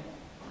morning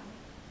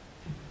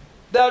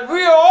that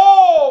we are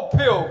all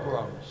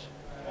pilgrims.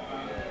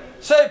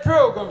 Say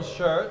pilgrims,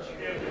 church.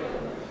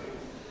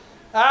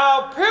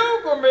 Our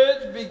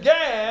pilgrimage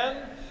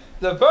began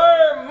the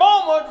very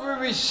moment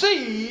we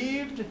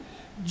received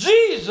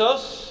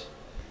Jesus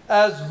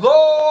as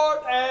Lord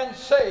and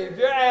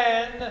Savior,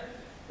 and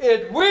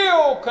it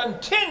will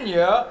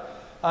continue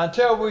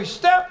until we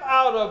step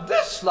out of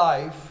this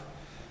life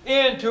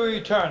into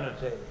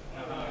eternity.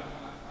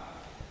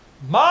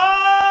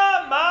 My.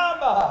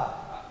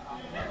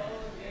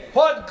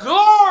 What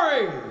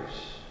glories!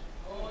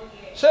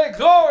 Say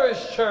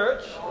glories,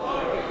 church.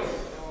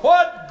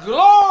 What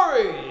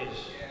glories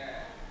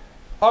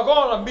are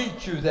going to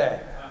meet you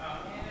there.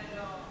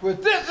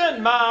 With this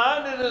in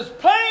mind, it is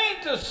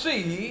plain to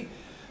see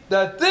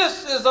that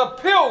this is a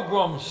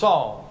pilgrim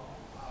song.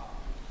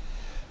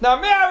 Now,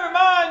 may I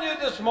remind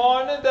you this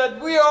morning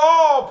that we are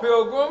all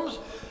pilgrims.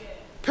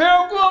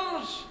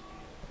 Pilgrims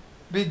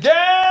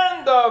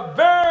began the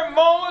very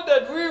moment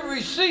that we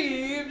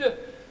received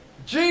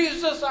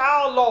Jesus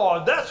our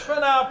Lord. That's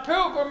when our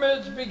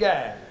pilgrimage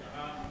began.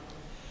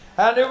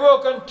 And it will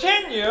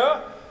continue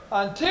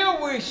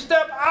until we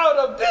step out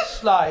of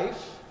this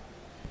life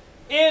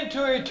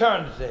into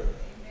eternity.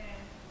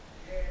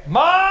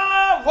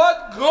 My,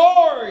 what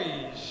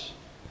glories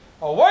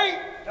await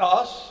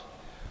us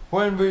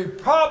when we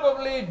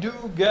probably do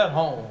get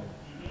home.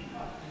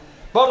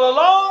 But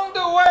along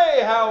the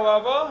way,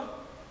 however,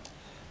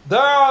 there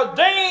are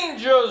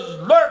dangers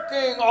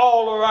lurking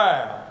all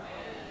around.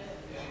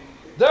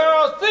 There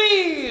are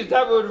thieves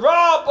that would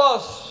rob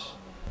us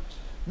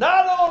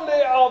not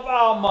only of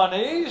our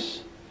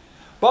monies,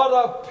 but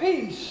of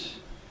peace,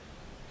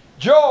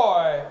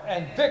 joy,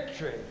 and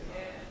victory.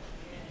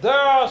 There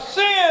are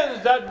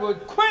sins that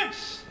would quench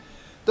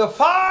the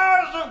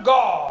fires of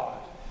God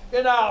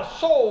in our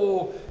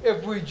soul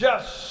if we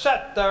just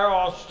sat there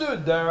or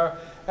stood there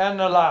and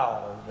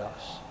allowed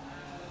us.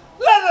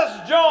 Let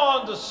us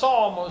join the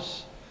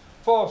psalmist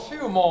for a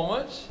few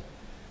moments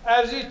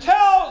as he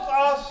tells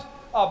us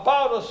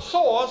about a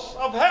source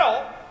of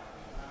help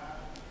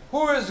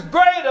who is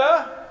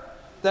greater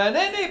than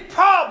any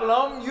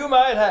problem you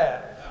might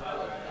have.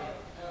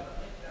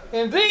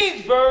 In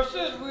these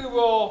verses, we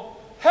will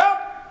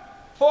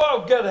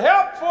get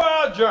help for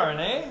our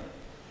journey,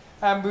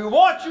 and we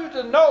want you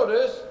to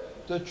notice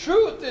the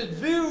truth is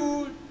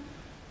viewed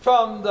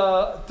through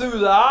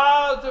the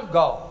eyes of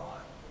God.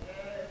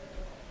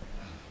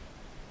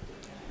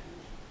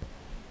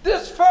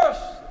 This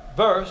first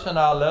verse in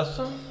our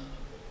lesson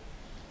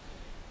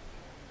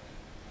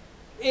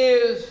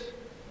is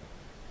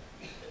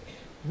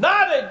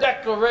not a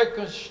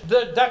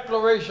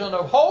declaration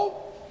of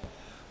hope,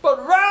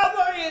 but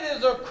rather it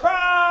is a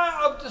cry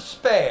of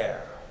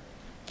despair.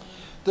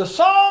 The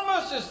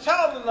psalmist is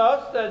telling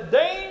us that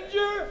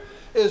danger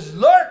is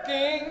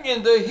lurking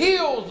in the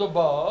hills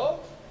above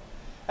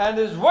and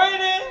is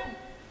waiting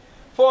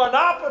for an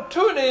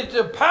opportunity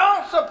to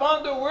pounce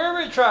upon the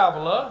weary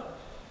traveler.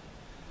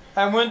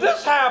 And when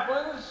this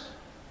happens,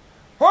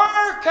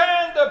 where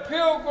can the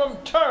pilgrim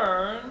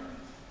turn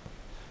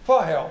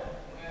for help?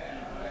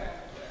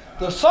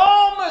 The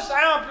psalmist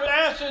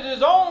answered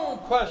his own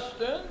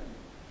question,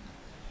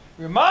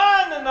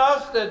 reminding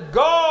us that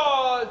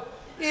God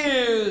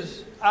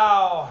is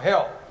our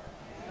help.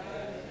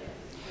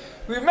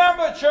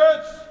 Remember,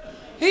 church,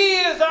 He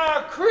is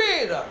our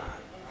creator.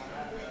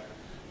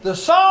 The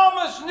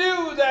psalmist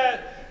knew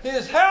that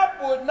his help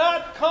would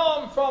not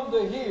come from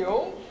the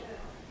hills.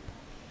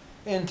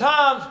 In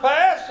times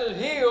past, the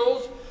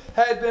hills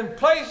had been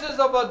places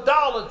of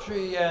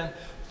idolatry and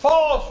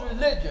false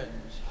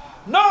religions.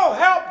 No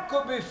help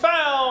could be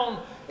found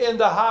in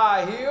the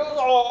high hills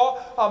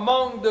or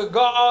among the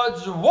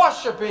gods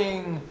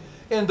worshiping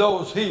in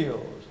those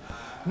hills.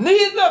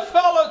 Neither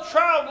fellow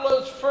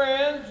travelers,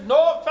 friends,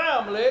 nor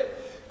family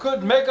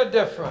could make a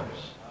difference.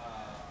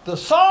 The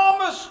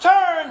psalmist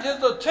turned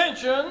his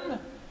attention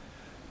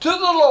to the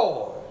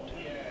Lord.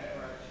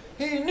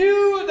 He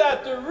knew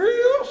that the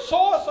real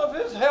source of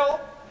his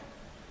help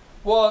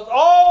was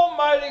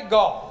Almighty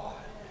God.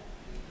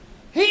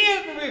 He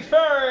isn't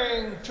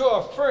referring to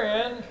a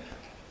friend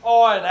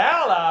or an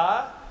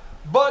ally,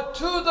 but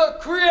to the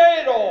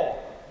Creator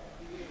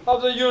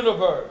of the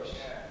universe.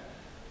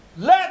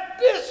 Let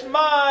this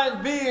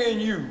mind be in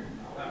you.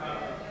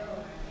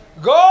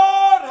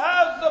 God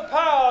has the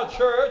power,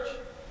 church,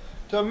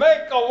 to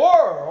make a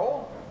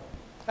world,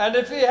 and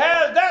if He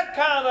has that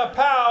kind of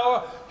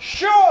power,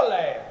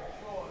 surely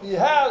He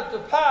has the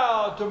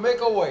power to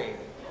make a way.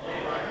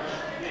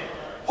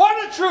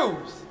 What a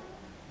truth!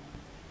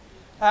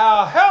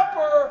 Our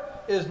helper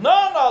is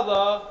none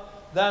other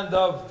than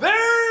the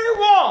very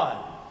one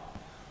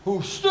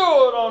who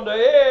stood on the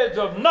edge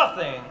of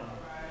nothing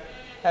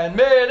and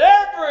made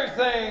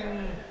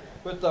everything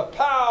with the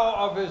power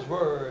of His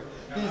word.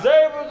 He's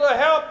able to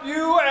help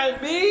you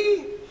and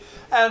me,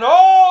 and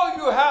all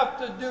you have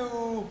to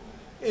do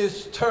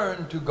is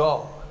turn to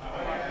God.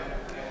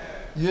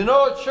 You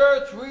know,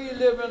 church, we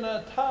live in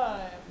a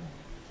time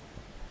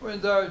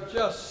when there's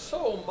just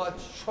so much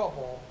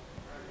trouble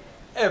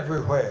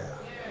everywhere.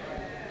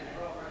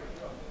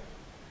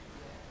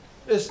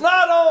 It's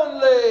not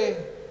only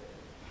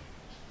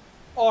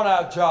on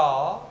our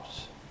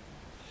jobs,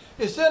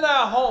 it's in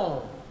our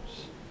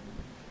homes,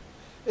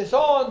 it's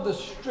on the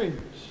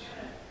streets,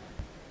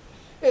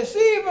 it's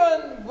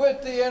even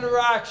with the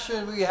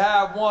interaction we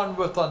have one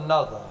with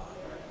another.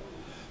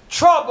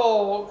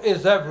 Trouble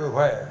is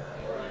everywhere.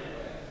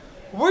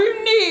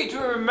 We need to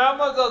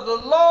remember that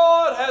the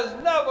Lord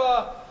has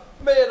never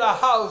made a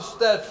house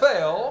that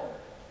fell.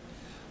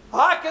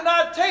 I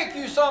cannot take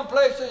you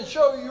someplace and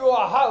show you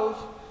a house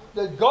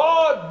that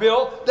God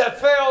built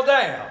that fell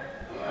down.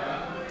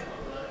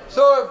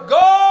 So if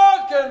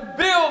God can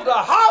build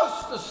a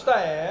house to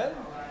stand,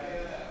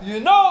 you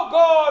know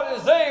God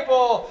is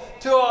able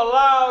to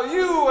allow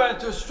you and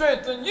to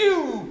strengthen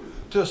you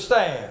to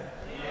stand.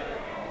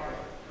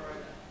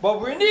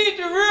 But we need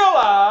to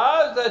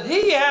realize that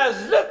he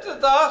has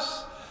lifted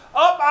us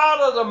up out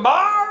of the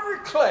miry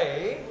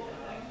clay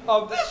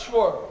of this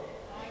world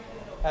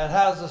and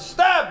has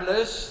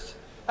established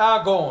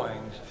our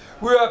goings.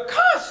 We are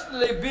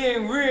constantly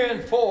being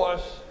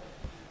reinforced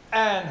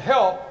and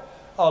helped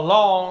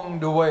along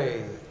the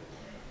way.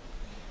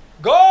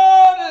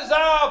 God is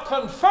our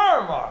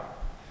confirmer.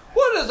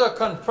 What is a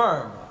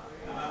confirmer?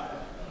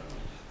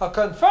 A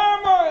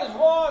confirmer is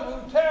one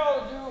who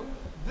tells you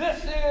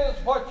this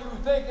is what you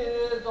think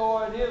it is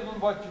or it isn't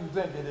what you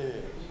think it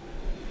is.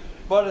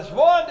 But it's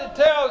one that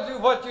tells you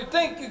what you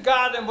think you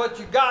got and what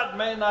you got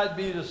may not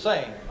be the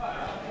same.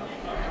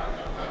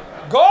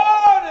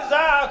 God is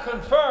our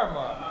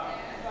confirmer.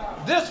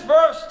 This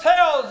verse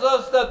tells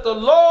us that the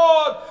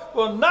Lord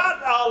will not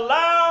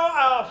allow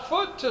our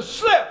foot to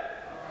slip.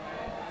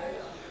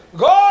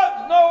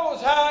 God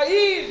knows how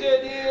easy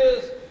it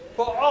is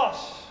for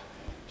us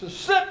to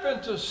slip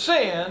into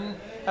sin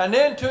and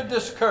into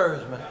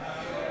discouragement.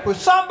 Would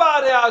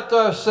somebody out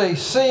there say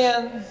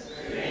sin?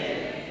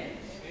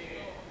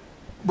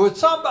 Would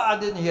somebody, I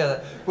didn't hear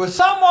that. Would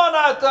someone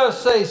out there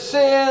say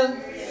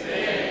sin?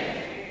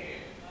 Sin.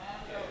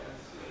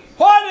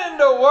 What in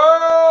the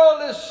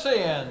world is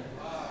sin?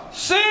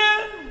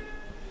 Sin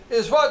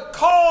is what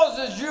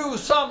causes you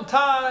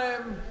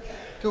sometime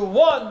to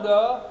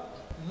wonder,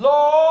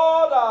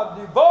 Lord, I've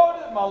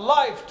devoted my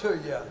life to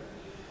you.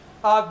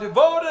 I've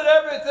devoted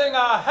everything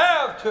I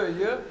have to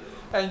you,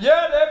 and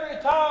yet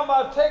every time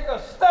I take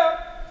a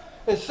step,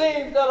 it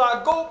seems that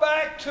I go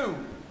back to.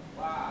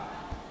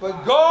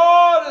 But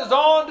God is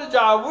on the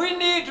job. We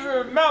need to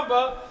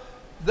remember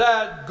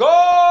that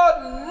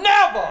God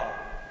never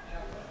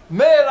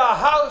made a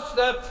house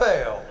that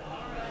fell,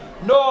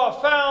 nor a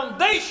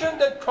foundation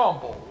that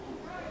crumbled.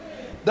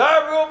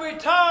 There will be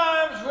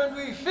times when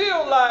we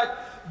feel like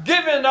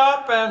giving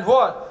up and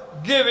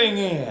what? Giving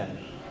in.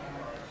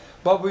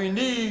 But we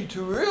need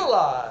to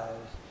realize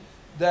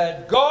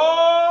that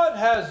God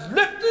has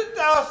lifted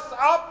us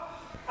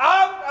up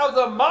out of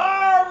the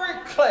miry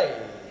clay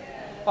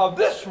of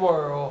this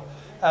world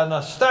and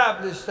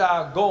established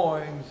our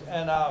goings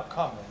and our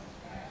comings.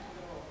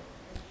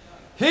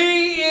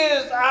 He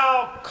is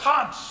our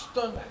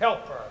constant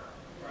helper.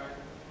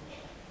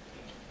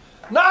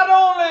 Not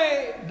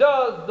only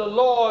does the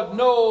Lord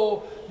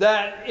know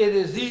that it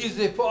is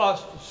easy for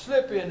us to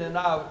slip in and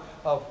out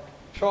of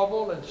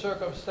trouble and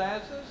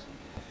circumstances,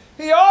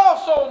 he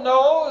also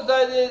knows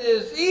that it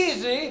is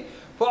easy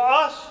for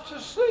us to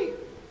sleep.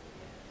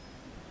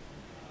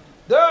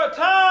 There are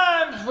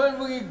times when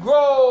we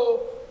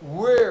grow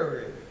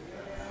weary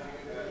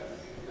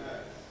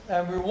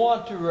and we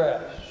want to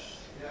rest.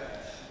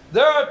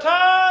 There are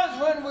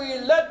times when we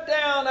let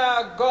down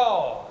our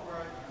guard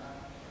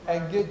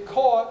and get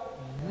caught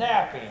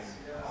napping.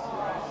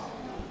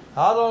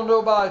 I don't know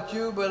about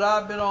you, but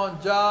I've been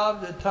on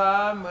jobs at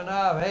times when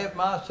I've had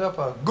myself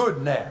a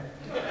good nap.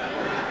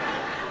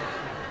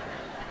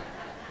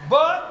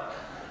 But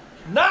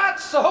not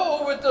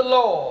so with the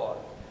Lord.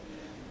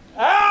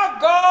 Our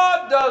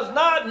God does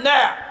not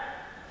nap.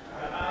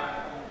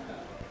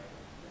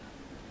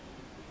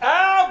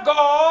 Our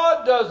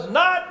God does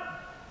not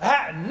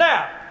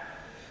nap.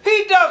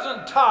 He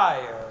doesn't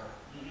tire.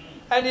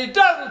 And he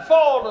doesn't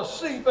fall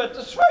asleep at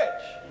the switch.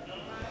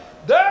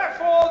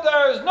 Therefore,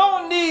 there is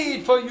no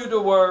need for you to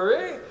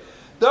worry.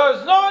 There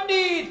is no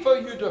need for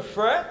you to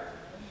fret.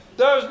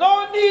 There is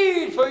no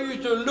need for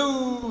you to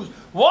lose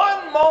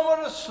one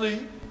moment of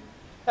sleep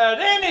at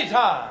any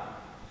time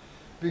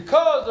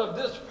because of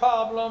this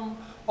problem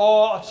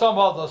or some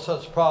other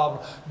such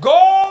problem.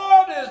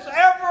 God is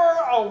ever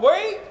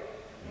awake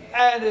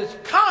and is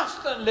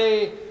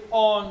constantly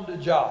on the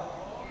job.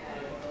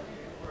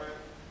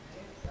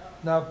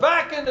 Now,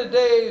 back in the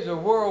days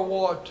of World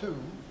War II,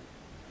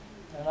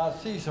 and I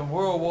see some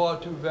World War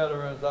II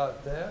veterans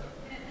out there.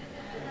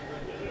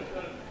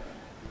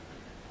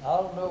 I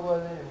don't know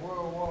whether any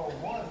World War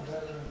I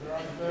veterans are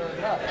out there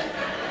or not.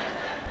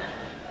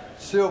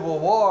 Civil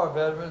War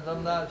veterans,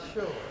 I'm not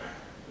sure.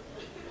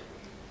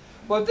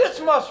 But this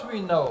must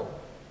we know,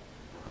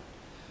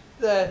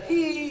 that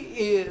he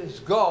is,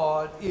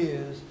 God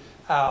is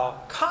our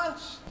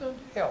constant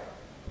help.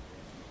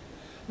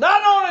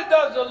 Not only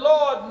does the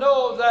Lord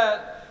know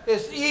that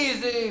it's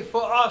easy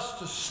for us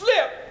to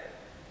slip,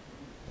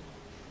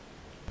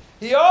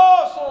 he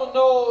also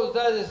knows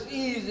that it's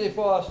easy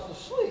for us to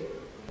sleep.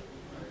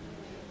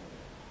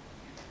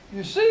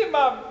 You see,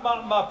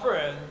 my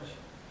friends,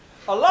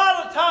 a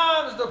lot of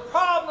times the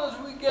problems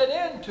we get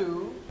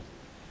into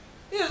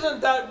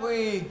isn't that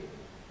we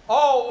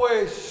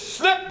always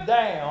slip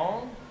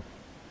down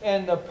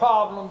in the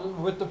problems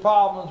with the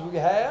problems we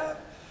have,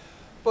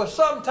 but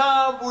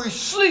sometimes we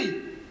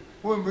sleep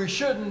when we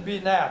shouldn't be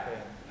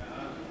napping.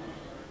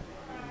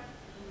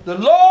 The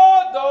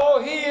Lord,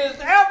 though, he is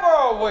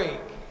ever awake,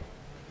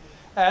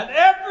 and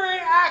every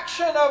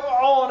action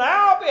on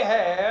our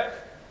behalf,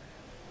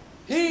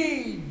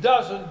 he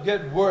doesn't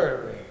get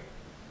worried.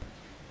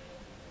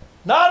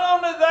 Not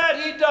only that,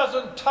 he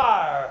doesn't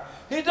tire.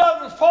 He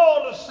doesn't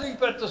fall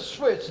asleep at the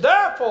switch.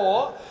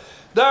 Therefore,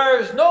 there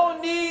is no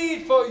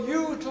need for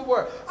you to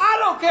worry. I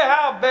don't care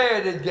how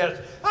bad it gets.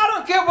 I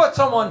don't care what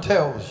someone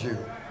tells you.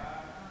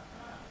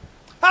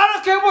 I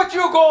don't care what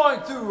you're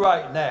going through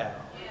right now.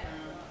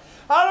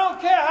 I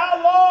don't care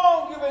how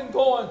long you've been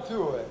going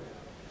through it.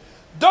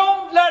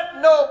 Don't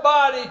let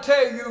nobody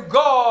tell you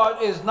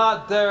God is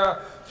not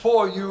there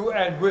for you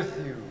and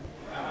with you.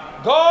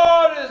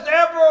 God is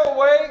ever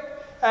awake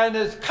and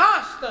is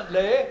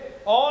constantly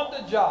on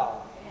the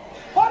job.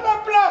 What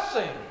a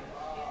blessing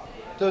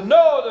to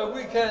know that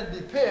we can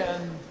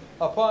depend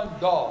upon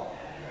God.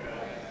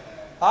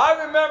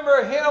 I remember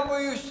a hymn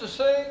we used to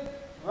sing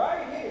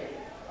right here.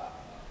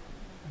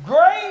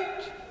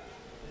 Great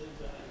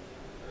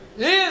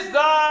is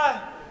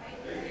thy...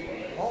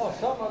 Oh,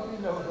 some of you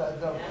know that,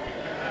 don't you?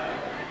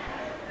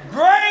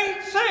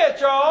 Great, say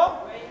it,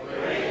 y'all.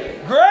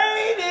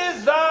 Great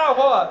is thy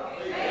what?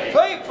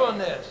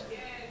 Faithfulness.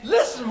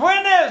 Listen,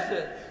 when is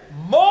it?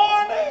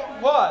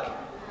 Morning, what?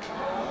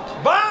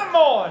 By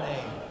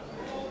morning.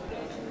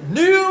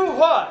 New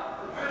what?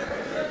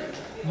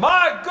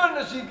 My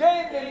goodness, he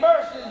gave me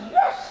mercy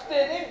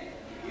yesterday.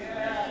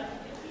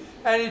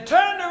 And he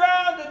turned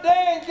around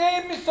today and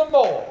gave me some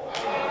more.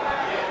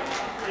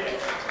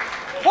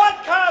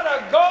 What kind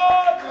of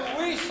God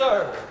do we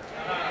serve?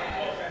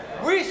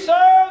 We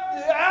serve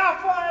the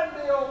Alpha and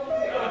the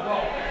Omega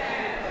God.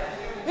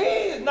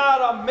 He is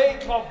not a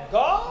make-up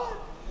God.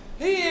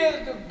 He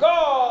is the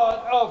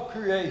God of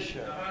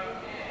creation.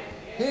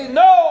 He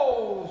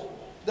knows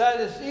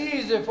that it's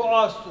easy for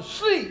us to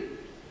sleep,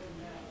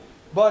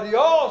 but he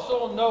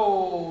also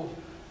knows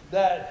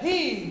that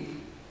he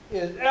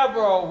is ever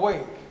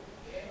awake.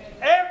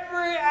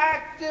 Every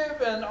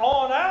active and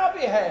on our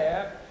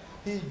behalf,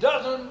 he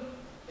doesn't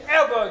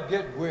ever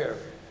get weary.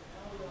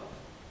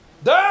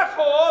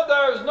 Therefore,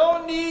 there is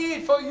no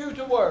need for you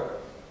to worry.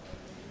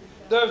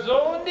 There's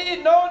no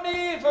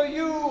need for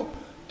you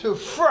to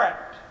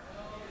fret.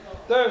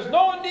 There's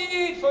no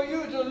need for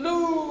you to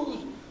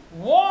lose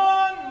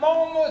one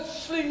moment's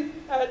sleep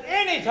at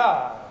any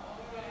time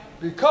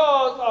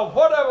because of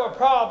whatever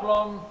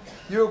problem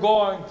you're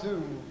going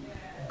through.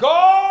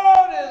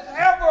 God is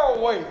ever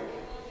awake,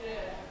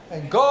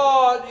 and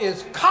God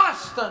is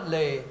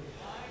constantly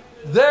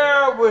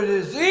there with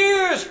his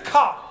ears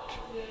cocked,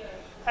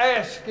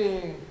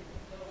 asking,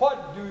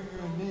 what do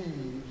you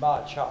need,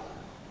 my child?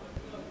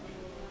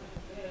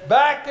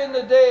 Back in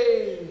the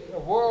days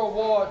of World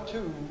War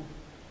II,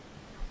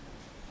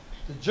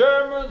 the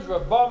Germans were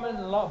bombing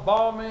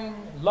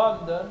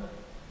London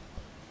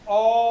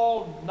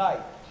all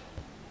night,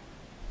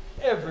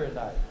 every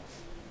night.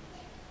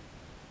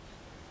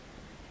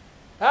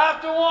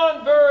 After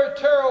one very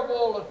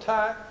terrible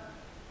attack,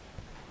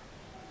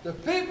 the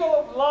people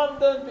of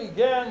London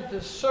began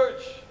to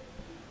search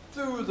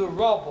through the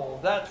rubble,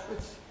 that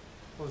which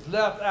was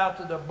left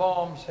after the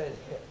bombs had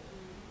hit.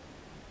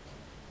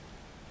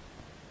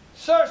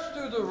 Search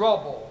through the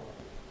rubble,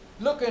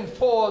 looking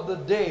for the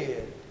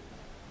dead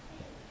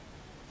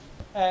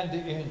and the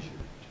injured.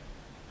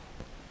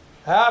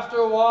 After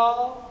a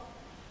while,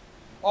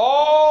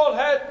 all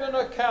had been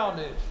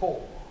accounted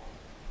for,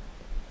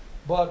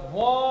 but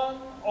one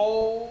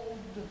old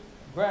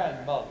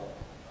grandmother,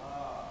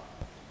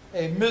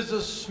 a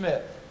Mrs.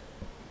 Smith.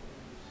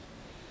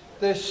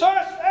 They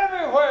searched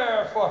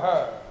everywhere for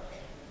her,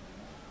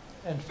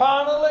 and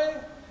finally,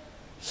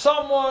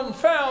 someone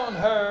found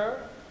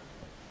her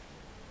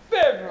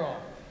bedroom,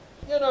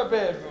 in her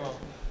bedroom,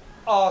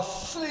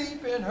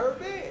 asleep in her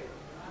bed.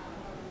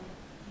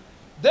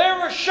 They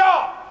were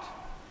shocked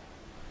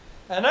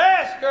and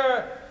asked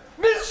her,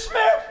 Mrs.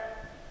 Smith,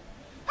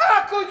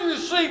 how could you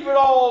sleep with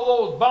all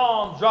those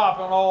bombs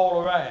dropping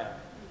all around?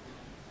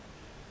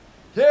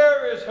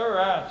 Here is her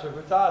answer,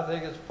 which I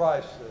think is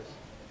priceless.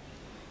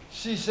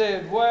 She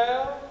said,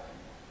 well,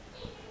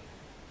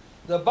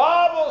 the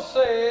Bible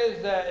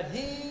says that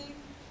he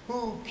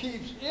who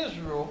keeps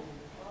Israel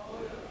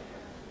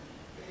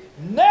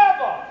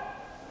never,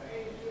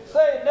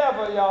 say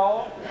never,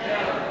 y'all,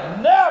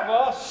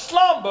 never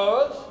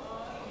slumbers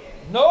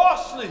nor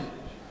sleeps.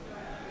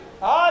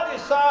 I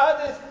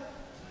decided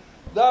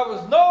there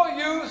was no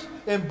use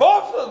in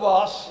both of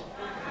us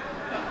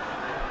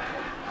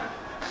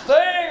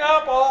staying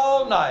up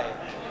all night.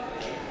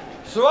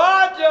 So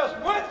I just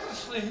went to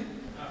sleep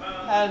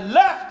and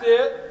left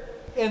it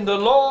in the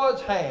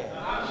Lord's hands.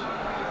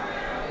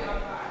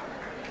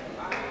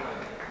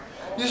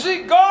 You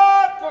see,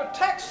 God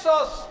protects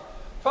us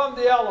from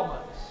the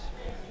elements.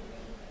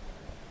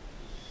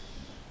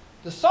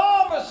 The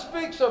psalmist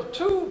speaks of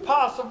two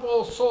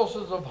possible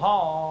sources of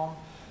harm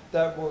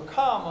that were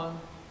common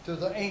to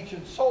the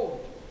ancient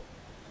soldier.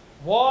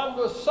 One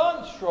was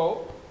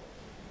sunstroke,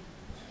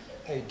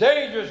 a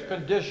dangerous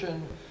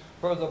condition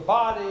where the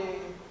body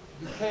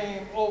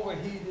became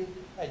overheated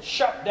and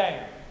shut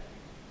down.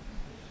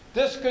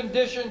 This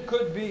condition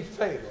could be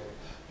fatal.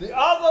 The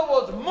other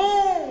was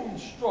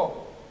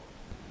moonstroke.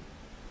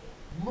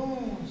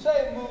 Moon,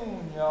 say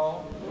moon,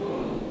 y'all.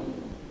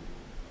 Moon.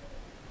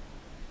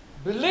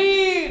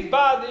 believed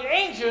by the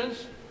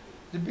ancients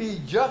to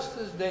be just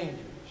as dangerous.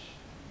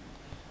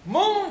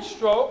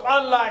 Moonstroke,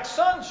 unlike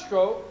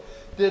sunstroke,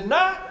 did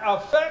not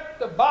affect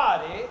the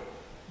body,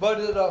 but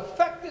it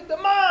affected the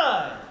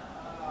mind.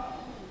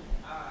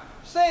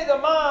 Say the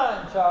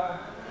mind, child.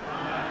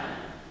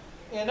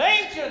 In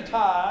ancient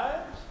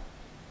times,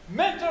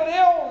 mental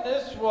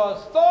illness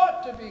was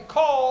thought to be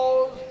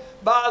caused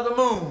by the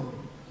moon.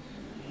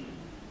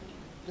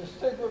 Just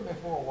stick with me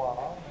for a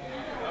while.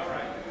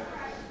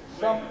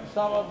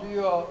 Some of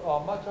you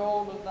are much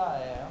older than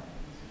I am,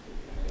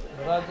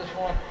 but I just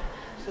want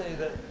to say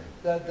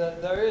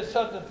that there is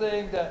such a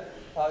thing that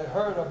I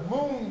heard of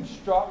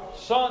moonstruck,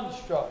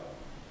 sunstruck.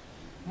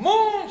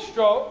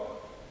 Moonstroke,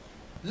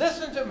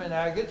 listen to me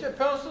now, get your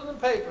pencils and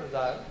papers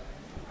out,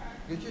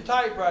 get your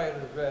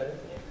typewriters ready.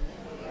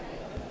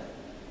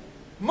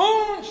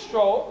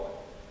 Moonstroke,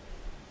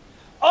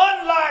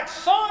 unlike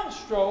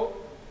sunstroke,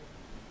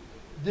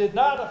 did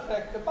not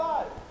affect the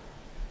body,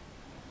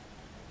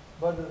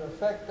 but it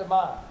affected the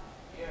mind.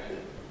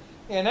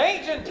 In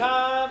ancient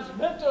times,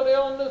 mental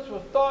illness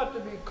was thought to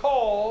be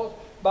caused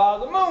by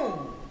the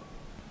moon.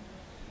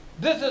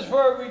 This is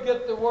where we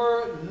get the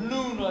word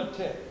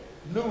lunatic,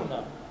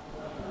 luna,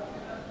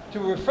 to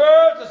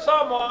refer to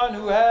someone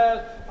who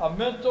has a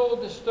mental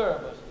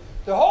disturbance.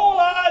 The whole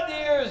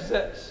idea is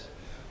this: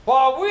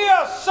 while we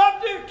are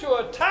subject to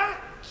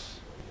attacks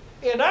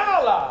in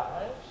our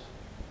lives,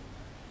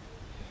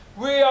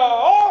 we are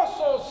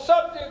also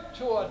subject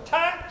to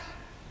attacks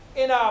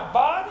in our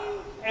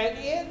body and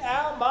in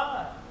our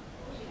mind.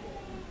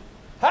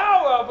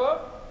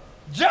 However,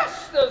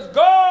 just as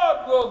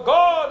God will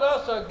guard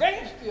us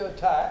against the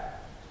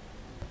attack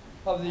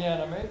of the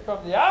enemy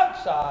from the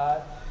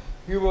outside,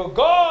 He will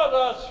guard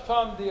us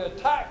from the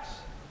attacks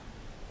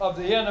of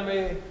the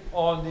enemy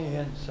on the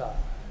inside.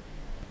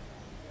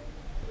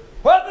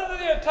 Whether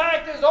the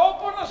attack is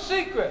open or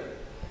secret,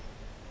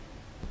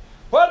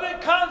 whether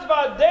it comes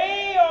by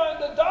day or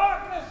in the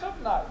darkness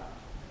of night,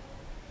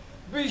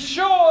 be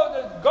sure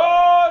that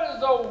God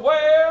is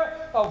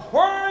aware of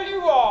where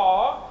you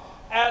are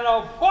and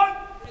of what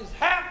is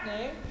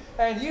happening,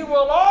 and He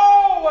will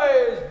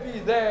always be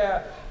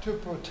there to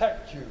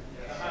protect you,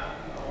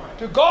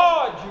 to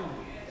guard you,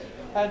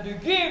 and to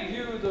give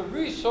you the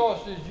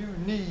resources you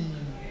need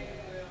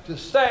to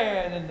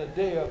stand in the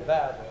day of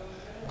battle.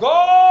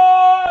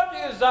 God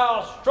is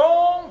our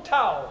strong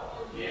tower,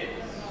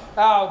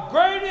 our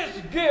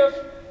greatest gift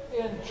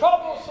in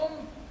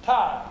troublesome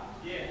times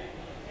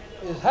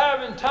is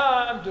having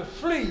time to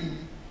flee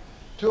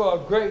to a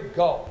great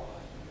God.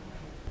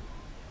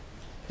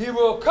 He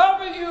will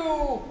cover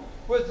you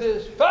with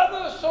His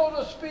feathers, so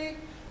to speak,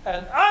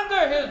 and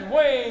under His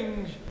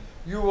wings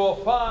you will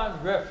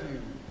find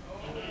refuge.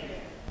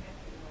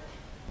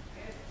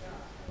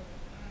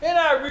 In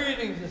our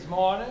readings this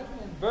morning,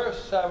 in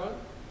verse 7,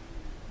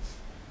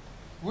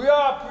 we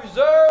are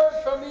preserved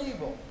from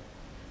evil.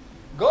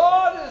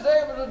 God is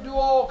able to do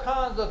all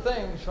kinds of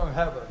things from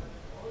heaven.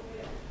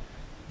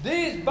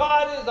 These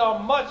bodies are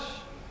much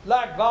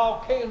like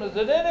volcanoes.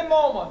 At any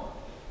moment,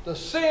 the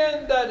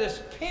sin that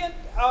is pent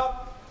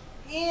up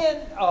in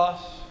us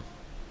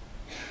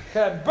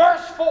can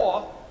burst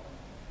forth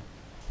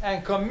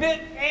and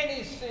commit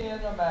any sin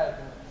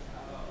imaginable.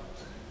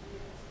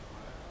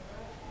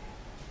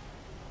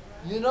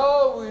 You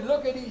know, we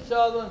look at each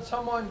other and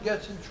someone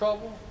gets in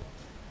trouble,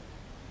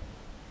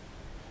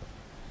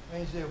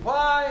 and you say,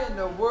 why in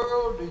the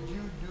world did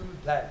you do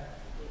that?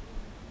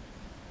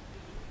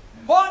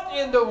 What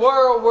in the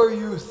world were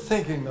you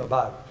thinking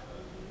about?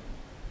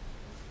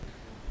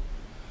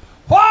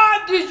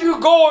 Why did you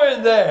go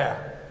in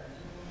there?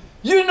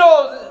 You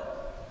know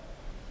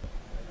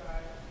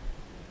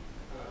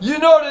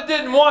they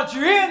didn't want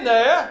you in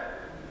there.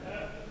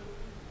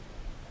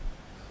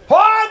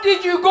 Why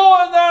did you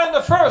go in there in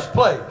the first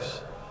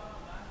place?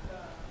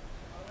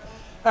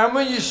 And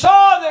when you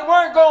saw they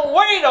weren't going to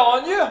wait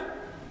on you,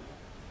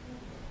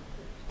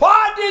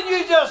 why didn't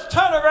you just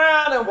turn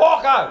around and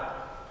walk out?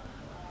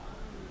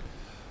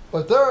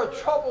 But there are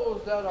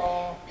troubles that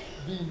are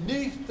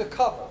beneath the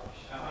covers.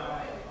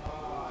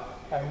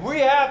 And we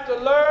have to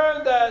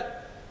learn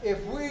that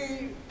if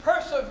we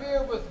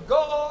persevere with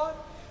God,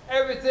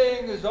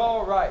 everything is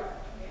all right.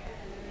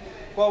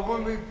 But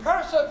when we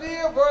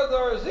persevere where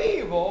there is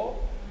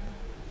evil,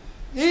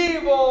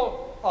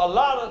 evil a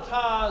lot of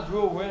times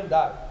will win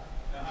out.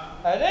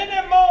 At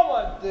any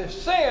moment, the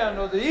sin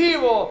or the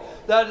evil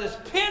that is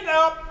pent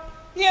up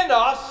in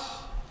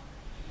us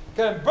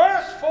can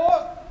burst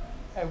forth,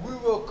 and we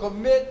will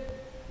commit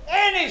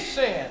any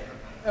sin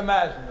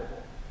imaginable.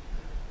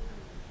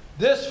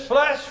 This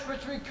flesh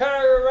which we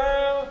carry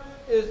around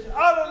is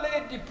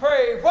utterly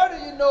depraved. What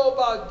do you know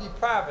about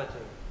depravity?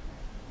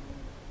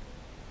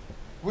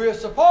 We are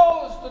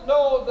supposed to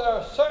know there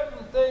are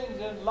certain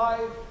things in life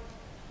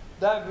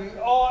that we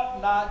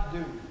ought not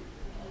do.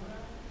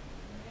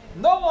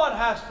 No one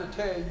has to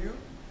tell you.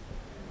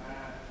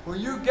 When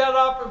you get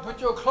up and put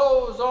your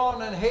clothes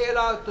on and head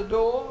out the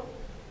door,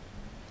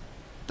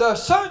 there are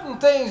certain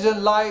things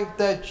in life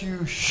that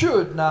you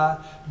should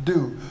not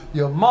do.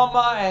 Your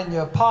mama and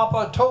your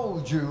papa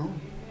told you,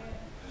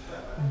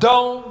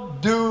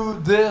 don't do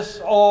this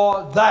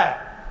or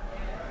that.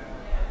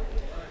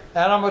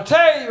 And I'm going to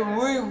tell you,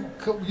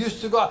 when we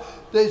used to go,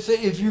 they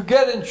say, if you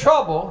get in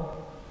trouble,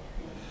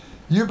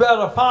 you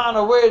better find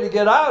a way to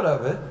get out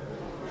of it.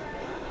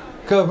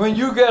 Because when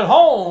you get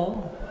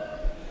home,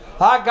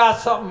 I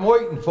got something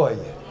waiting for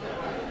you.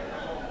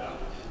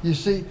 You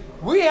see,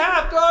 we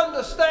have to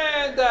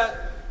understand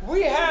that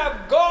we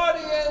have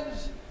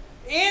guardians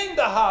in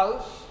the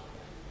house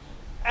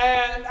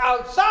and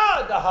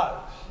outside the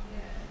house.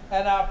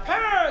 And our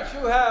parents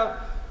who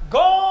have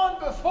gone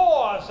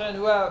before us and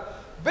who have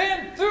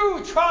been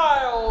through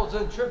trials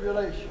and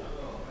tribulations.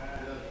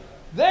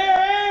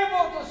 They're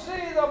able to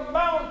see the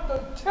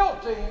mountain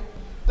tilting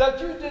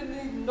that you didn't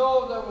even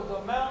know there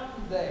was a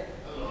mountain there.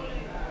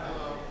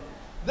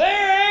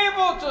 They're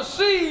able to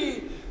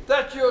see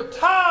that you're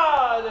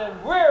tired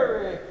and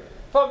weary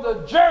from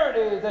the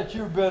journey that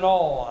you've been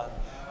on,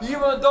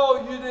 even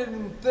though you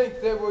didn't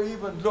think they were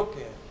even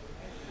looking.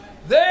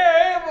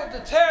 They're able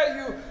to tell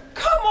you,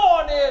 come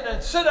on in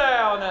and sit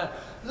down and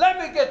let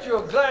me get you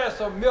a glass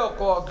of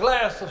milk or a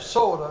glass of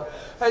soda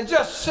and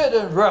just sit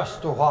and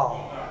rest a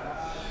while.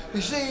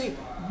 You see,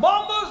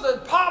 mamas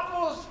and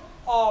papas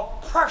are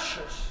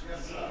precious.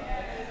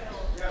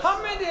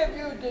 How many of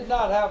you did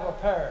not have a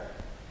parent?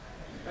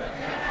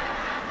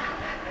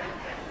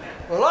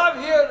 Well, I'm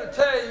here to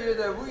tell you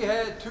that we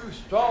had two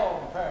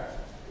strong parents.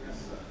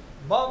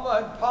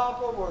 Mama and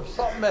Papa were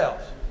something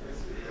else.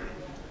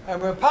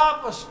 And when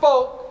Papa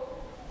spoke,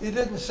 he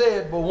didn't say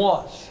it but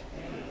once.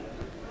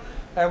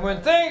 And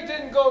when things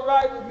didn't go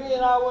right with me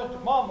and I went to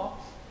Mama,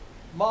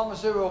 Mama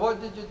said, well, what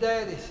did your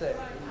daddy say?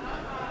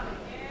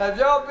 Have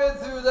y'all been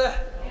through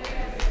that?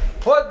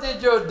 What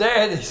did your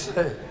daddy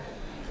say?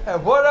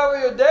 And whatever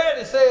your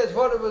daddy said is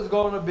what it was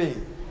going to be.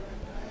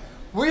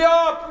 We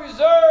are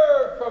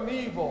preserved from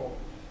evil.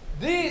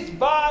 These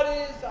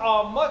bodies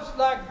are much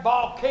like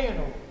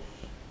volcanoes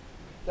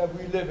that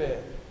we live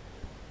in.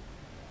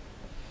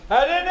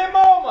 At any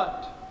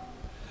moment,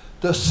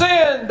 the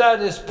sin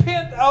that is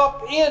pent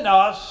up in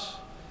us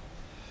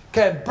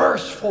can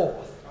burst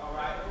forth.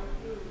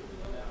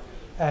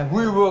 And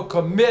we will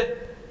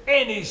commit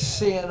any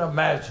sin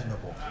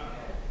imaginable.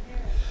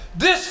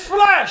 This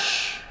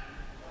flesh,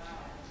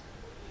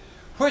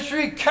 which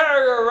we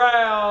carry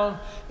around,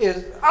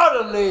 is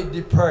utterly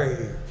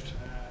depraved.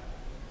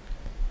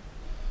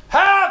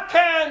 How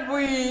can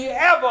we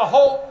ever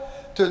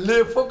hope to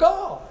live for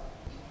God?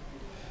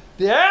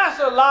 The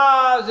answer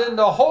lies in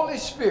the Holy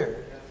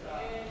Spirit.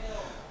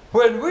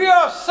 When we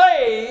are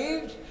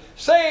saved,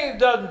 saved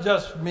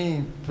doesn't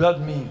mean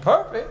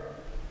perfect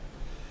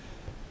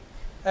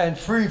and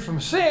free from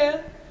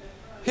sin.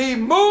 He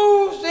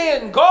moves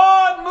in.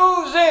 God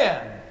moves in.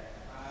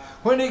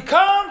 When he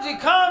comes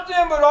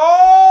in with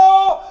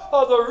all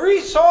of the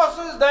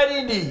resources that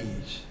he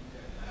needs.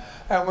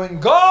 And when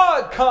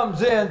God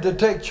comes in to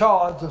take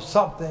charge of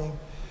something,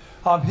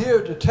 I'm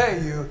here to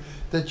tell you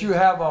that you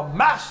have a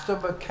master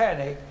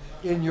mechanic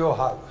in your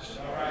house.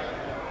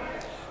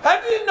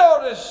 Have you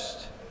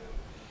noticed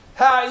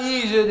how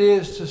easy it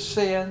is to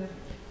sin?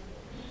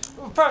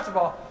 Well, first of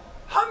all,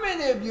 how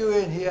many of you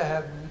in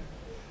here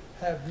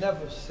have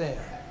never sinned?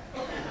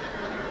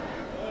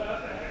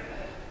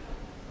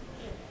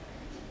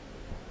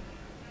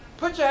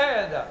 Put your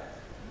hand up.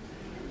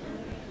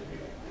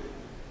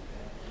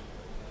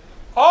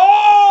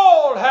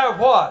 All have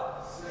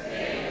what?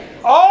 Sin.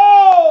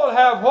 All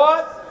have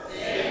what?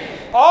 Sin.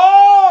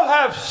 All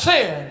have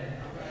sinned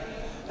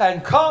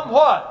and come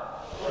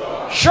what?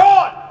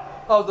 Short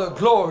of the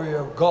glory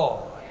of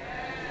God.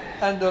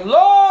 And the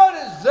Lord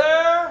is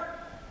there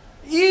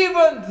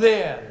even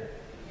then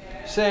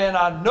saying,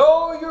 I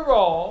know you're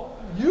wrong.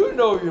 You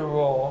know you're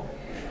wrong.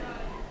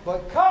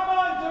 But come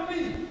unto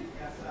me,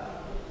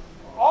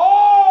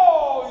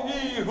 all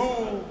ye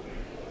who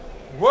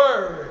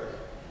worry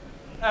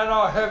and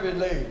are heavy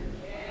laden,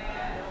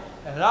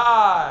 and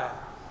I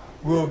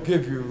will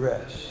give you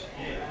rest.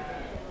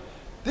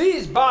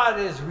 These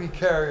bodies we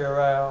carry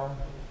around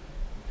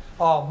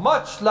are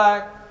much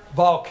like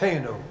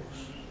volcanoes.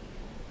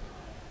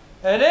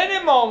 At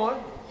any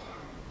moment,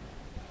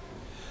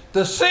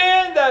 the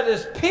sin that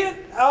is pent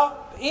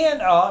up in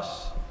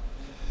us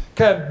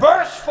can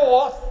burst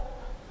forth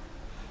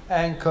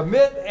and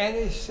commit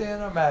any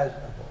sin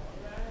imaginable.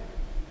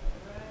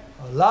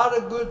 A lot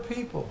of good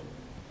people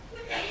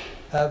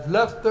have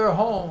left their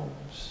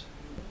homes,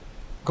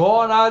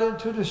 gone out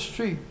into the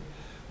street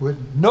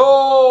with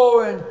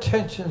no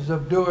intentions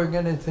of doing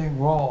anything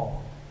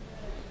wrong,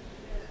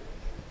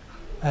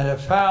 and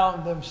have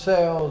found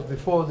themselves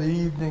before the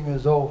evening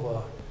is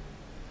over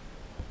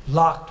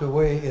locked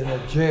away in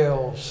a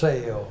jail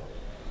cell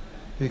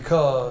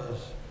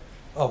because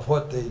of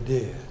what they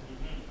did.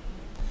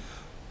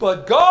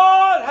 But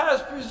God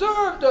has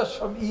preserved us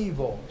from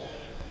evil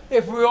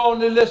if we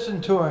only listen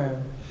to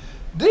him.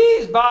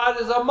 These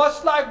bodies are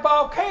much like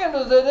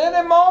volcanoes. At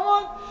any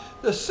moment,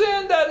 the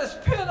sin that is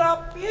pent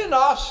up in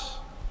us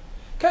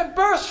can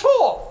burst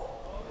forth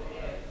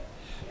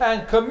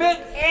and commit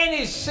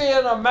any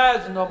sin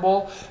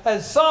imaginable,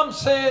 and some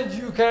sins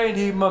you can't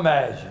even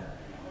imagine.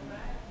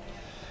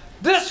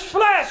 This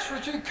flesh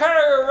which you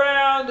carry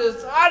around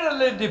is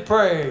utterly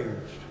depraved.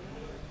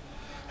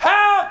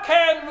 How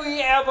can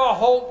we ever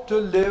hope to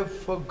live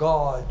for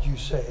God, you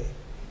say?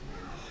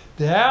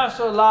 The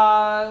answer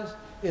lies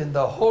in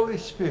the Holy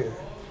Spirit.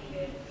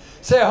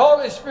 Say,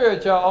 Holy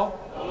Spirit, y'all.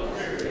 Holy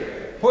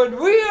Spirit. When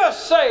we are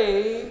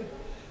saved,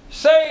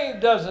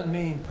 saved doesn't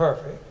mean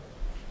perfect.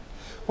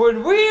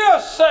 When we are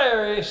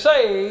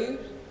saved,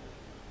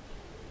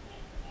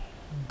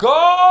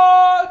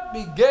 God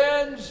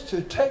begins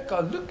to take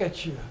a look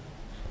at you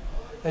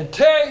and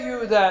tell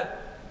you that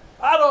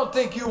I don't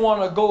think you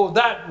want to go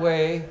that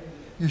way.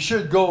 You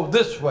should go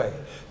this way.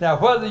 Now,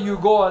 whether you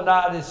go or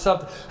not is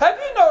something. Have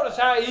you noticed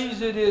how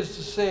easy it is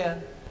to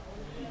sin?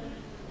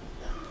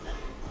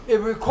 It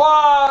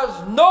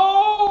requires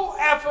no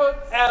effort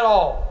at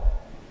all.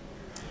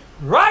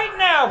 Right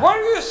now,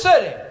 where you're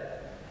sitting,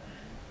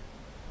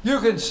 you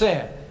can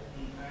sin.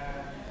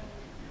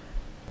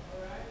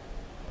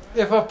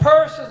 If a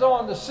purse is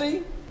on the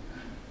seat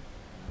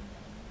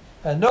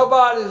and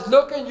nobody's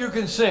looking, you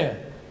can sin.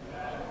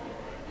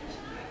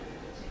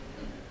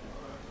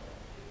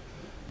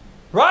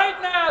 Right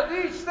now,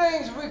 these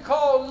things we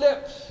call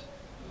lips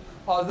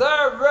are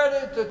there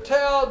ready to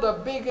tell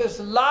the biggest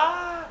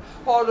lie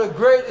or the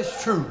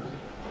greatest truth.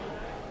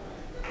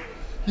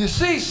 You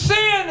see,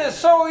 sin is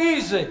so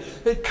easy.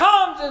 It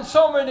comes in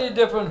so many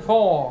different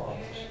forms.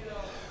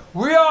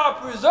 We are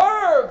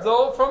preserved,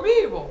 though, from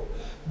evil.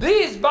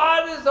 These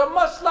bodies are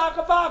much like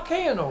a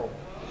volcano.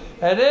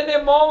 At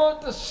any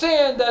moment, the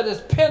sin that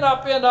is pent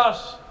up in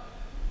us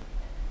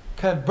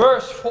can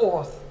burst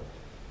forth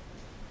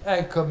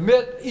and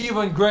commit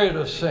even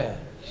greater sins.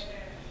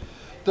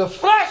 The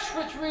flesh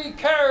which we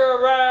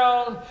carry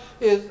around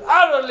is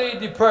utterly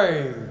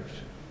depraved.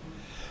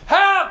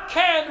 How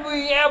can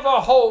we ever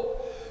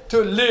hope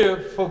to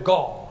live for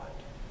God?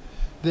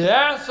 The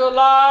answer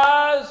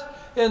lies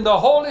in the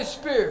Holy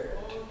Spirit.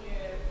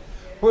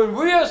 When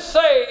we are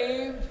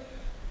saved,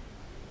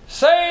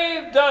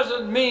 saved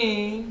doesn't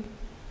mean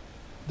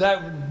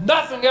that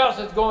nothing else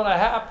is going to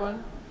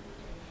happen.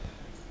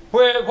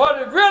 What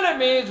it really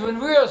means when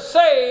we are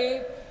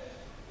saved,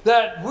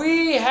 that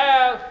we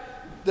have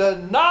the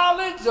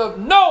knowledge of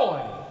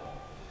knowing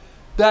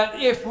that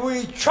if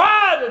we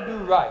try to do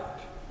right,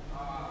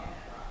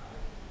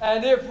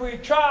 and if we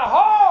try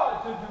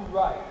hard to do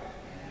right,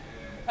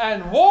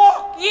 and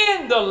walk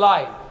in the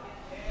light,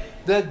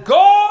 that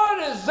God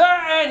is there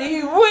and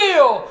He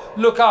will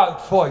look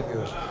out for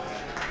you.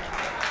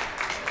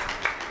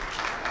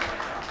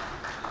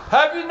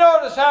 Have you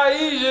noticed how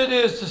easy it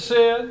is to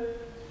sin?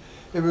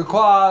 It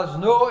requires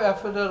no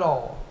effort at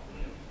all.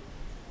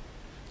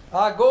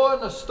 I go in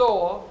the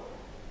store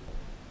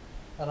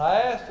and I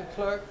ask the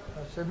clerk,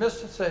 I said,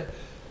 Mr.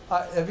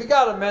 Have you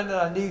got a minute?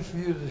 I need for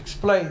you to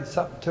explain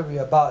something to me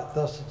about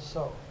thus and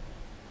so.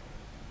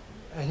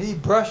 And he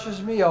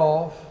brushes me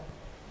off,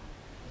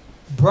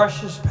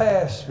 brushes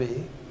past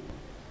me,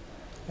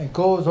 and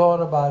goes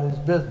on about his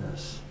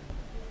business.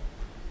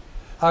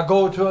 I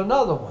go to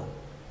another one.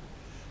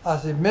 I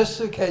said,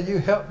 Mister, can you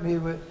help me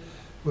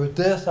with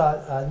this?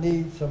 I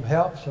need some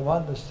help, some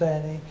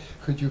understanding.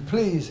 Could you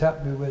please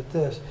help me with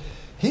this?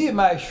 He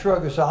might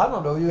shrug and say, I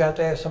don't know, you have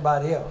to ask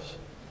somebody else.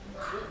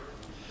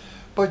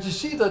 But you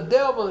see, the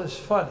devil is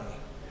funny.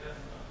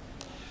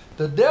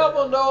 The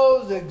devil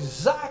knows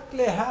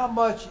exactly how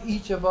much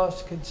each of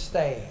us can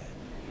stand.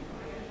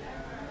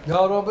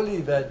 Y'all don't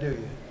believe that, do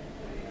you?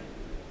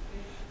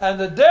 And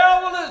the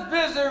devil is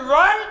busy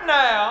right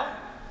now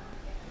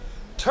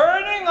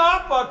turning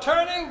up or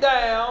turning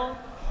down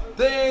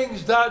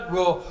things that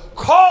will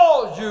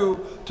cause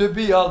you to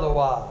be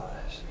otherwise.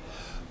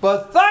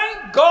 But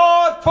thank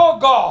God for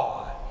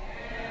God.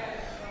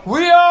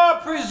 We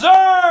are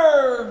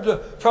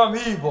preserved from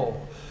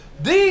evil.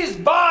 These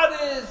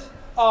bodies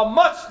are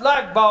much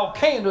like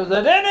volcanoes.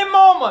 At any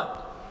moment,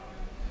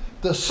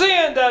 the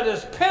sin that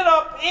is pent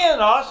up in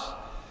us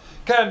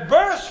can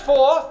burst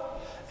forth,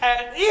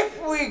 and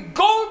if we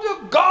go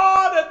to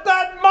God at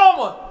that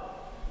moment,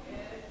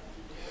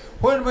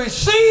 when we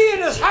see it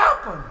has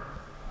happened,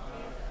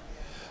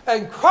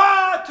 and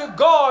cry to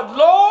God,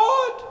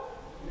 Lord,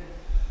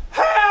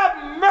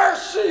 have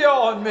mercy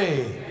on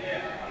me,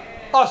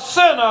 a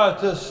sinner at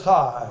this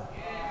time.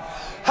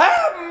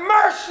 Have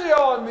mercy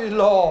on me,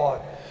 Lord,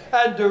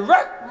 and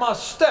direct my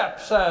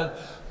steps and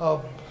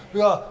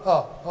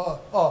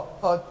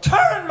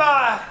turn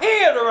my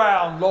head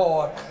around,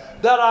 Lord,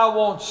 that I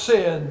won't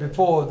sin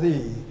before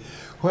Thee.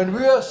 When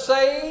we are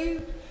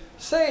saved,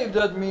 saved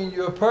doesn't mean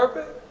you're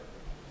perfect.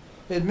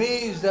 It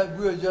means that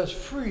we're just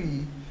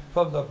free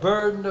from the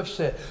burden of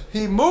sin.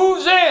 He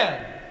moves in,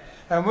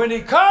 and when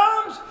He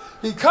comes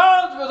with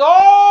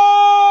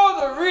all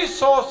the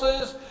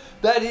resources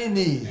that He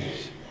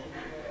needs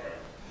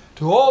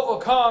to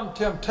overcome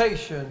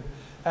temptation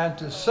and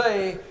to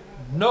say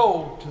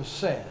no to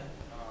sin.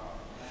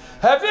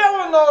 Have you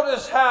ever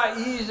noticed how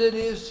easy it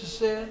is to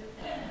sin?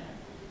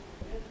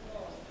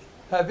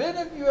 Have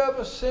any of you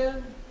ever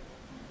sinned?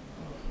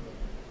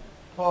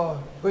 Or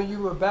when you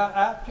were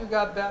after you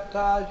got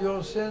baptized, you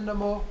don't sin no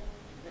more?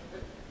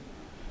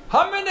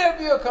 How many of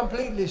you are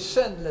completely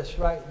sinless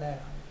right now?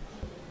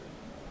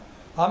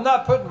 I'm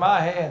not putting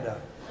my hand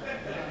up.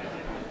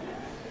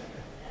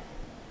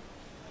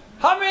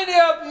 How many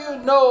of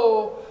you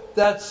know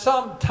that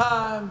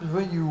sometimes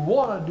when you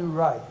want to do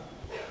right,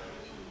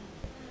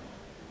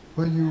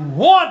 when you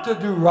want to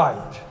do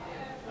right,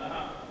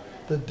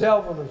 the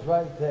devil is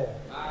right there.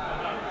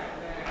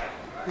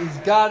 He's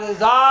got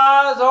his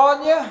eyes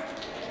on you.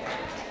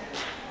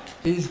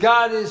 He's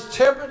got his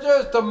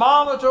temperature,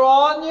 thermometer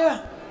on you.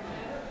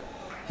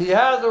 He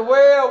has a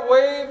way of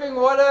waving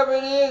whatever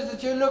it is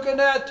that you're looking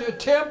at to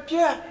tempt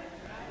you.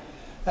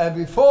 And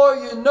before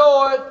you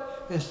know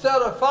it,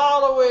 instead of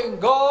following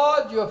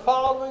God, you're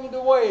following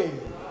the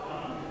wave.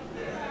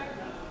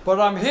 But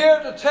I'm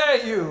here to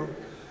tell you,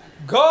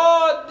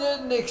 God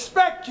didn't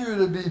expect you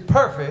to be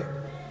perfect,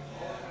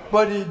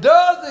 but He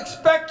does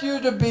expect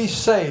you to be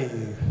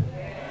saved.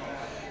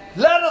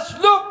 Let us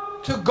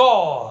look to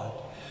God,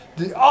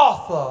 the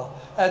author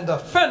and the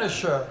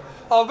finisher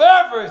of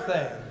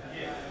everything.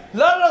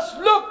 Let us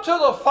look to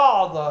the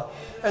Father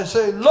and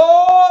say,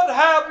 Lord,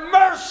 have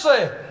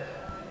mercy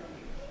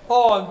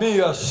on me,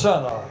 a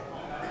sinner.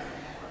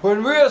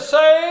 When we are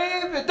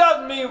saved, it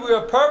doesn't mean we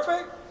are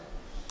perfect.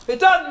 It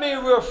doesn't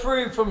mean we're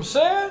free from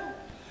sin.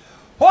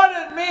 What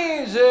it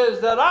means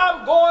is that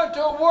I'm going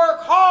to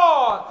work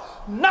hard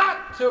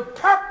not to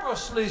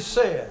purposely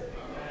sin.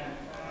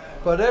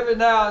 But every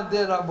now and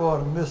then I'm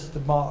going to miss the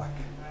mark.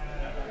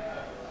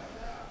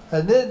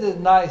 And isn't it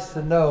nice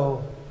to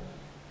know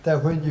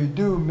that when you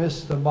do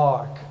miss the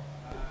mark,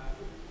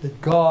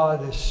 that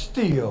God is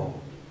still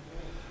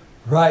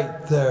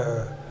right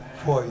there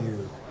for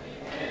you.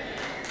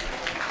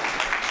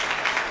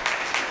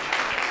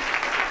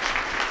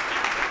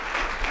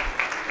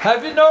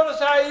 Have you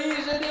noticed how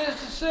easy it is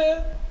to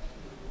sin?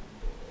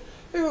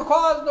 It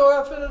requires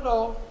no effort at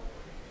all.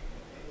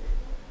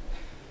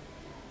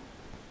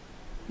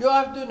 You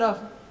don't have to do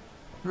nothing,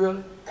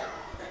 really.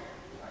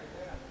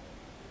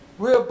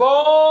 We're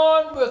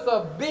born with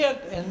a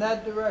bent in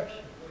that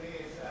direction.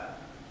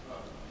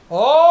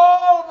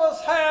 All of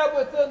us have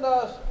within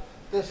us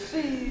the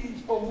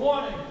seeds for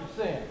wanting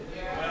to sin.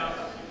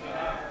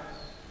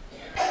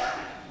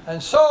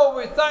 And so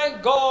we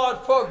thank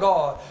God for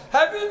God.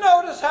 Have you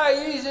noticed how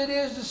easy it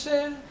is to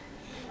sin?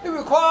 It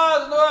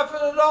requires no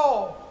effort at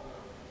all.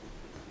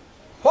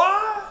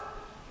 Why?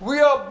 We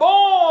are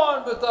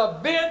born with a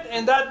bent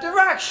in that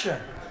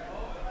direction.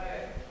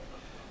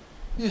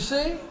 You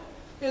see?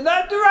 In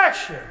that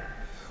direction.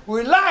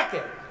 We like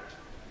it.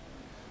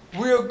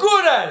 We are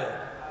good at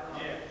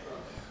it.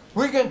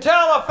 We can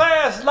tell a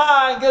fast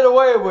lie and get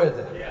away with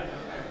it.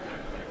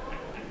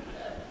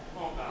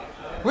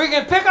 We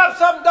can pick up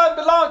something that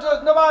doesn't belong to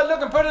us, nobody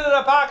look, and put it in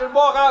our pocket and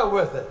walk out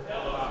with it.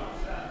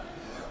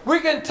 We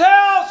can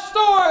tell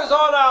stories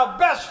on our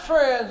best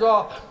friends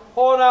or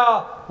on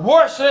our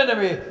worst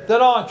enemy that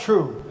aren't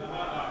true.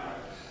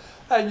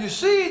 And you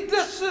see,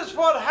 this is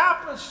what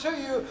happens to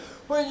you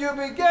when you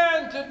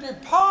begin to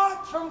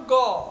depart from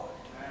God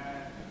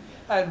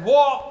and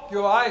walk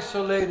your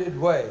isolated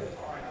way.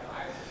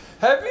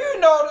 Have you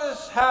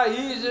noticed how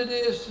easy it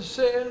is to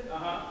sin?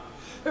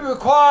 It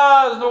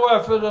requires no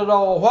effort at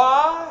all.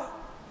 Why?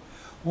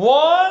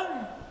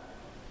 One,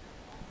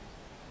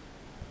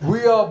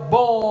 we are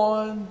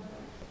born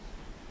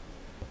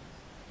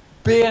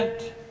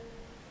bent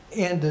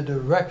in the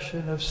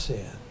direction of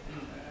sin.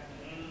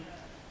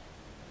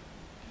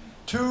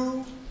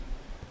 Two,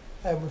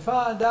 and we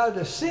find out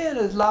that sin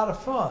is a lot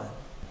of fun,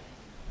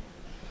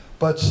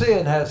 but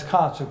sin has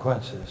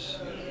consequences.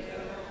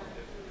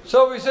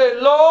 So we say,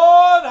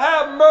 Lord,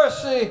 have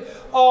mercy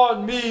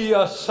on me,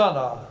 a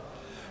sinner.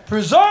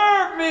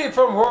 Preserve me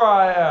from where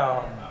I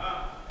am.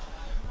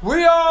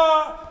 We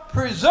are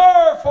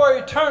preserved for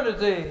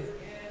eternity.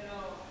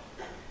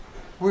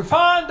 We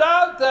find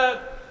out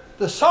that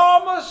the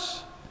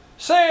psalmist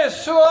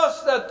says to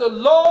us that the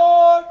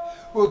Lord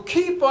will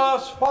keep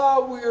us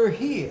while we are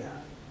here,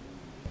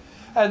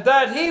 and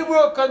that He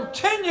will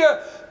continue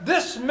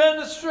this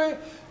ministry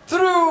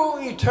through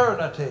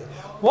eternity.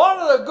 One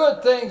of the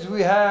good things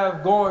we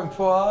have going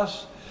for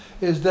us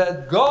is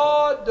that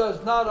God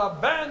does not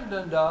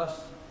abandon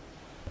us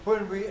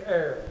when we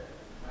err.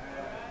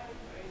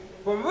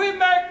 When we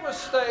make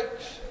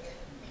mistakes,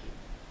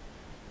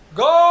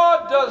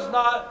 God does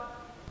not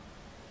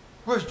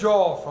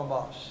withdraw from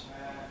us.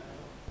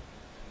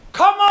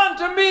 Come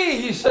unto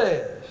me, He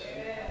says,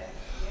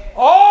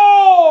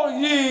 all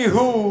ye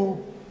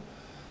who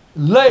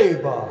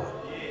labor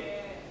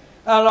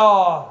and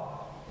are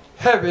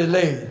heavy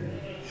laden.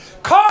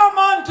 Come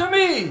unto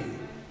me,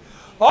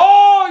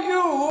 all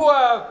you who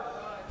are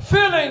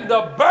feeling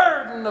the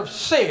burden of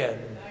sin,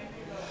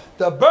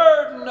 the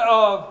burden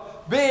of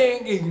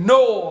being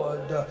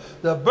ignored,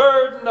 the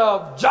burden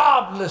of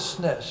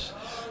joblessness.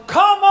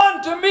 Come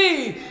unto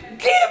me,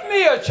 give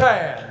me a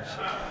chance,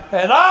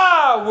 and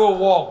I will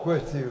walk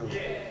with you.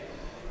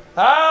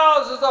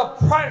 Ours is a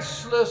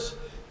priceless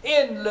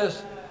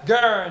endless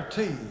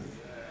guarantee.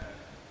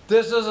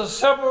 This is a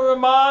simple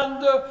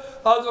reminder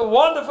of the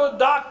wonderful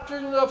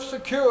doctrine of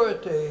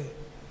security.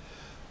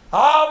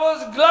 I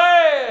was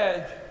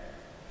glad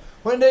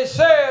when they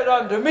said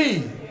unto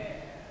me,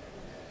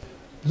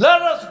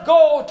 let us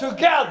go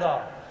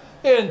together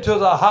into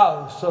the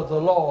house of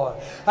the Lord.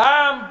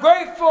 I am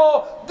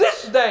grateful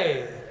this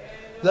day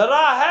that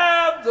I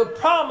have the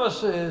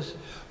promises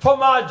for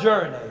my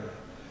journey.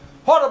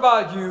 What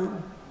about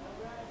you?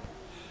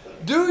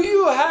 Do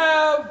you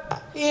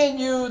have in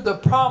you the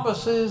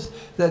promises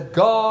that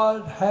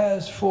God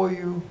has for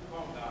you?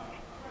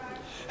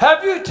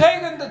 Have you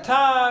taken the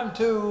time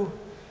to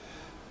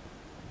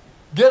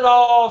get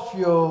off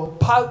your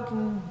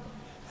pouting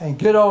and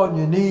get on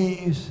your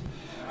knees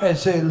and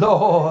say,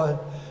 Lord,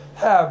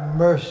 have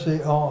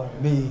mercy on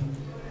me?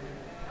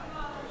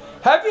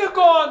 Have you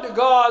gone to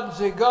God and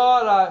said,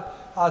 God,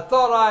 I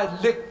thought I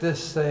licked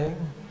this thing,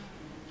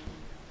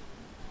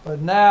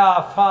 but now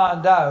I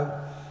find out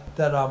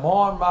that I'm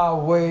on my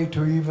way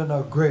to even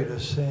a greater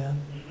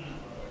sin?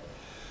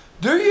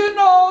 Do you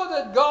know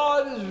that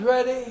God is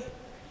ready?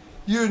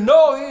 You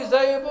know He's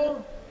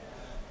able.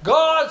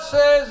 God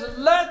says,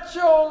 let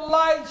your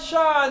light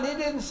shine. He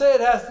didn't say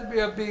it has to be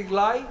a big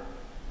light.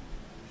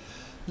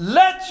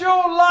 Let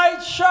your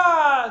light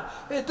shine.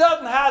 It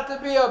doesn't have to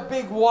be a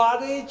big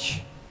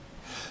wattage.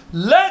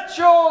 Let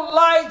your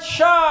light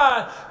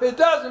shine. It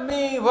doesn't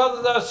mean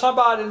whether there's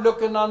somebody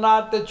looking or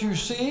not that you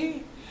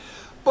see,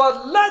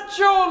 but let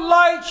your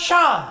light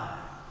shine.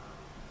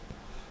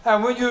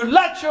 And when you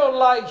let your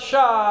light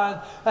shine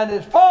and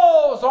it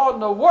falls on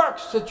the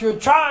works that you're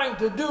trying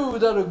to do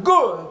that are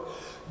good,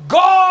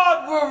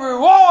 God will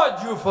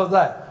reward you for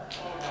that.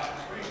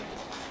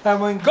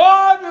 And when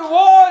God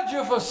rewards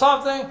you for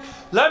something,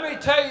 let me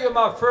tell you,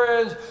 my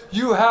friends,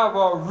 you have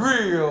a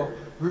real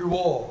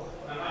reward.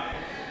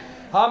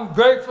 I'm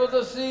grateful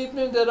this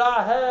evening that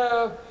I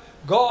have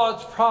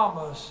God's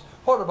promise.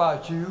 What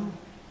about you?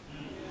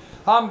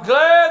 I'm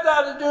glad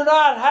that I do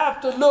not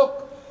have to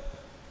look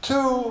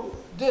to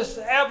this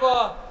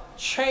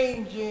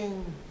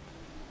ever-changing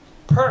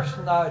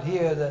person out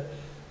here that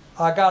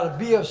I got to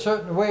be a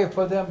certain way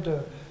for them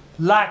to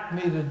like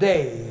me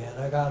today, and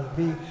I got to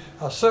be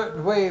a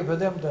certain way for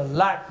them to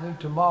like me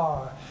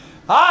tomorrow.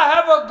 I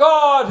have a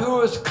God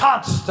who is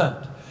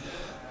constant.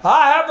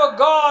 I have a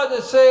God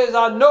that says,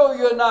 I know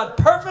you're not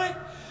perfect,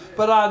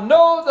 but I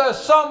know there's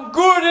some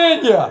good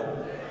in you.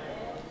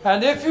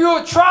 And if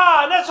you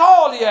try, and that's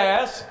all He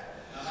asks,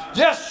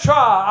 just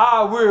try,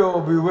 I will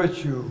be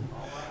with you.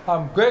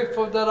 I'm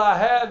grateful that I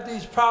have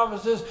these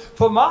promises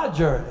for my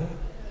journey.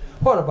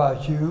 What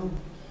about you?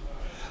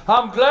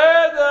 I'm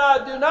glad that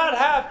I do not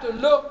have to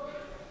look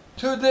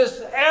to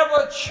this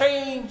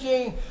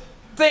ever-changing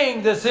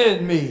thing that's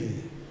in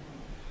me.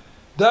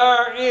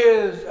 There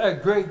is a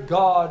great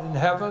God in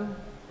heaven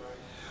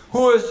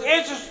who is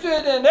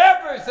interested in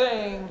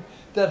everything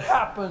that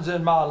happens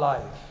in my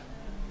life.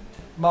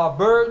 My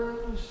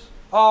burdens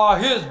are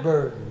His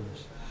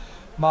burdens.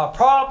 My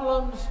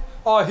problems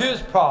are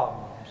His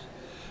problems.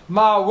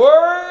 My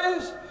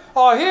worries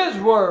are His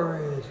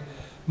worries.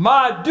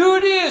 My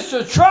duty is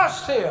to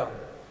trust Him,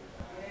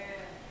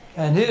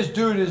 and His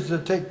duty is to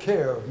take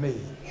care of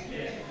me.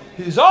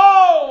 He's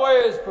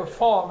always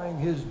performing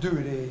His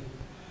duty,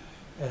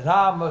 and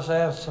I must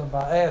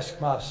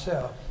ask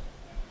myself,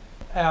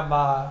 am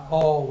I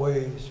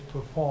always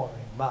performing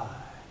mine?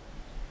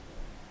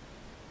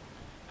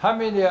 How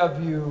many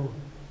of you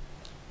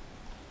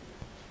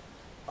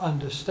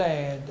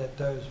understand that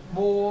there's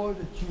more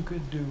that you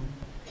could do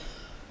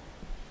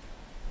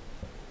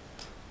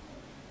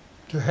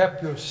to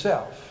help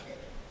yourself,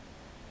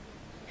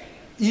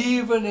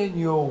 even in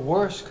your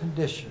worst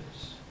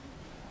conditions?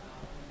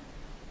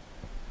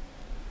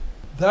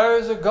 There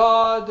is a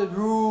God that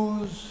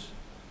rules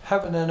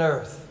heaven and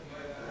earth.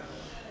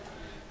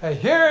 And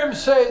hear Him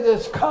say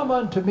this, come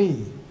unto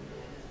me,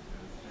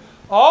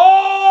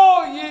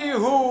 all ye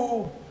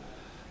who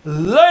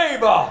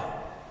labor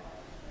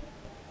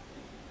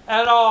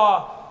and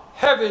are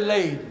heavy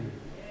laden.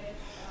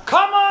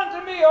 Come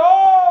unto me,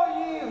 all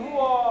ye who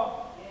are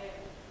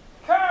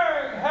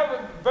carrying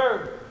heavy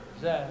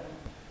burdens and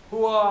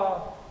who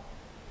are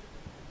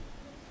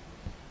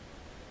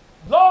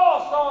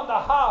lost on the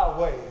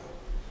highway,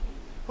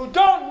 who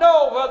don't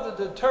know whether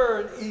to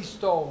turn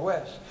east or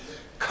west.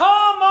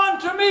 Come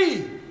unto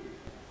me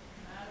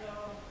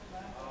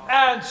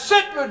and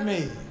sit with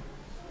me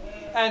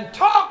and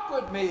talk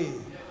with me,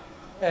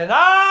 and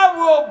I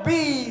will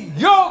be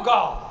your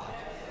God,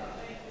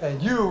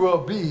 and you will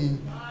be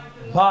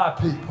my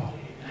people.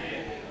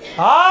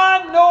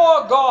 I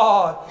know a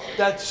God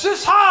that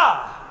sits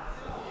high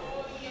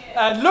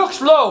and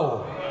looks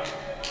low.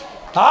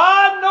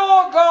 I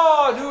know a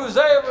God who is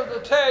able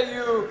to tell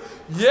you,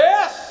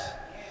 yes,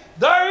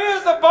 there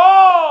is a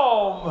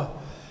balm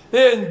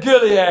in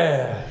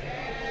Gilead.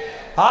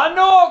 I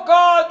know a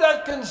God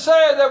that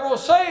will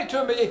say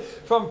to me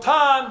from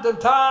time to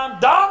time,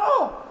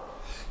 Donald,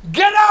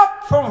 get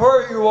up from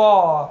where you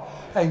are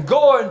and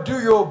go and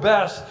do your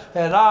best,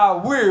 and I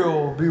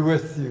will be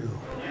with you.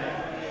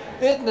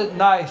 Isn't it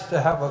nice to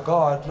have a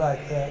God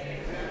like that?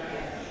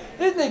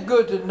 Isn't it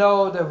good to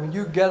know that when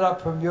you get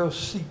up from your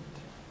seat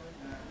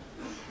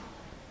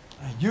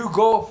and you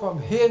go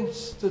from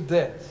hence to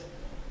thence,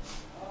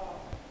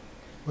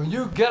 when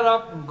you get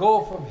up and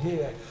go from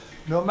here,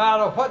 no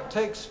matter what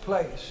takes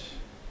place,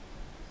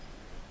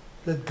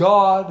 that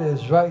God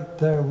is right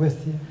there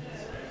with you?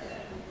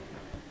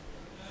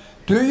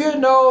 Do you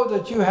know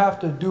that you have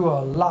to do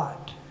a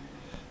lot?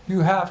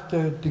 You have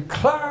to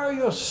declare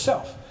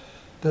yourself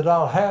that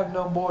I'll have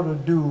no more to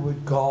do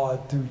with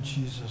God through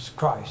Jesus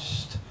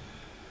Christ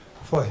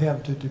for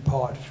him to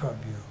depart from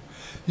you.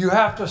 You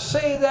have to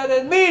say that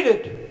and mean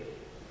it.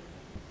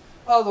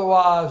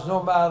 Otherwise,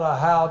 no matter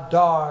how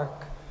dark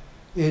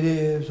it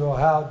is or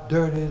how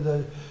dirty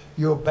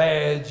your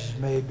badge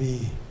may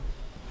be,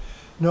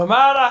 no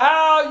matter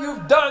how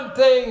you've done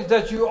things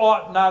that you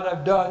ought not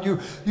have done,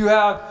 you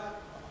have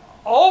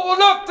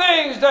overlooked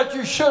things that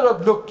you should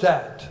have looked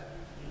at.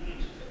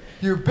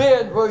 You've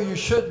been where you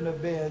shouldn't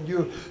have been.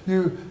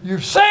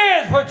 You've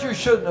said what you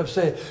shouldn't have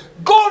said.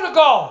 Go to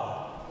God.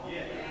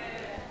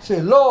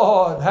 Say,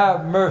 Lord,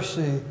 have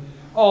mercy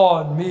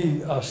on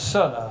me, a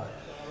sinner.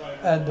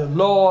 And the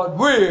Lord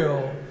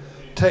will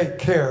take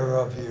care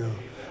of you.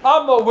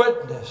 I'm a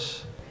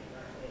witness.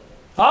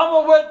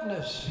 I'm a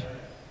witness.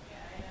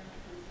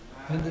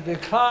 In the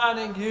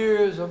declining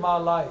years of my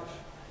life,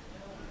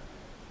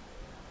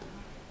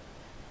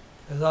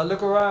 as I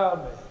look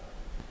around me,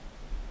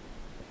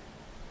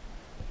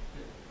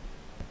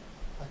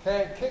 I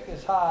can't kick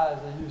as high as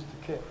I used to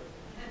kick.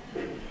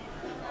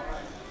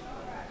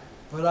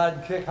 But I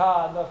can kick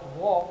high enough to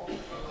walk.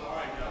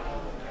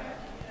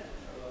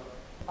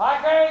 I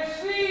can't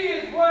see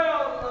as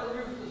well as I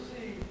used to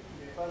see,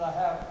 but I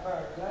have a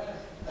pair of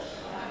glasses.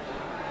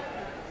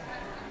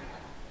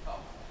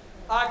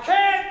 I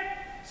can't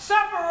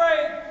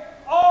separate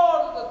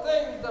all of the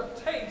things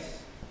of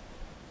taste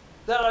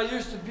that I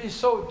used to be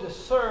so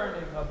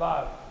discerning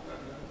about,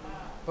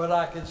 but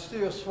I can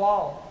still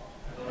swallow.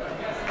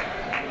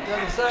 You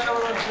understand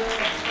what I'm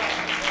saying?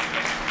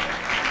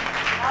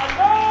 I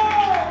know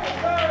that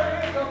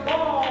there is a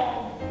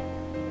balm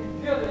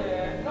in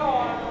Gilead. No, I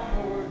don't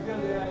know where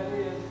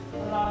Gilead is,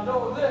 but I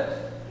know this,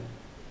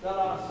 that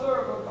I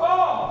serve a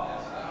God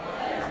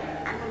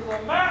who is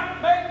a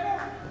map maker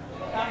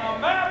and a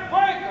map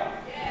breaker.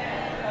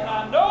 And I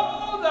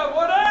know that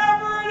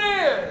whatever it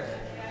is,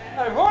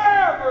 and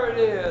wherever it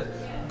is,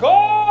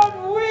 God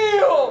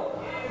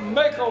will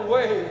make a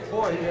way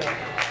for you.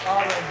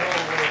 I don't know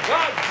where.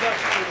 God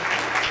bless you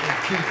and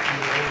keep you.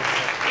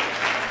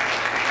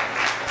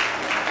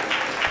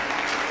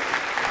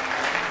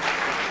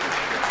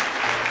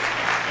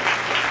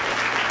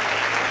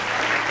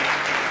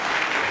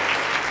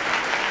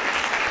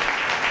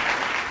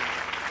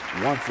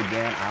 Once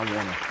again, I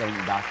want to thank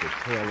Dr.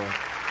 Taylor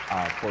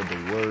for the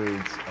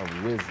words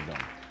of wisdom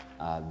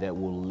that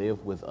will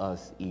live with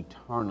us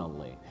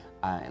eternally.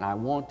 And I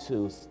want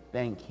to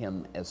thank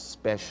him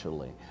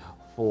especially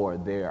for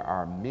there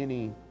are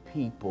many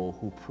people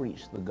who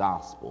preach the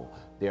gospel.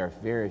 There are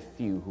very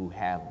few who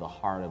have the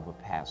heart of a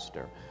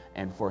pastor.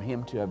 And for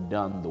him to have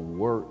done the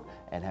work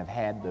and have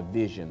had the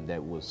vision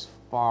that was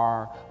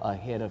far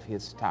ahead of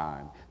his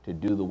time to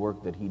do the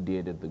work that he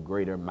did at the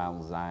Greater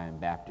Mount Zion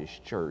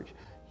Baptist Church,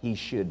 he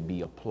should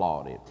be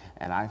applauded.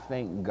 And I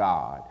thank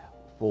God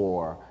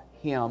for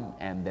him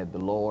and that the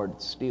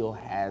Lord still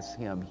has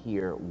him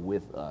here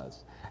with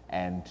us.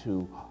 And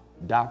to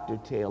Dr.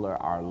 Taylor,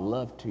 our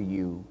love to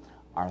you,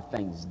 our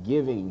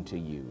thanksgiving to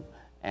you,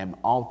 and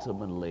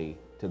ultimately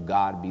to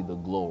God be the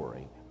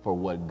glory for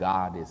what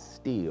God is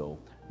still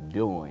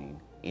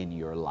doing in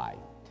your life.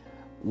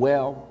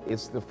 Well,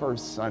 it's the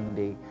first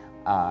Sunday,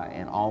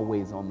 and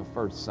always on the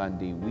first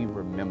Sunday, we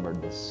remember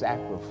the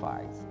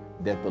sacrifice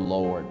that the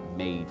Lord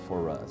made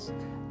for us.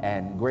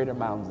 And Greater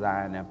Mount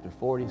Zion, after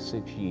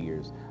 46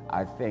 years,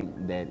 I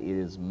think that it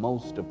is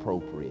most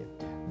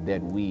appropriate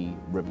that we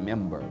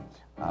remember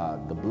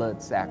the blood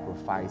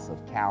sacrifice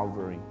of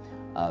Calvary,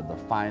 the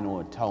final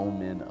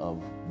atonement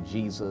of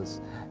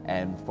Jesus,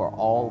 and for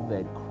all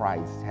that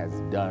Christ has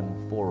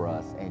done for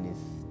us and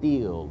is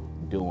still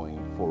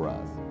doing for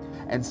us.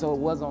 And so it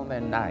was on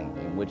that night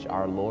in which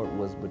our Lord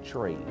was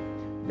betrayed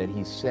that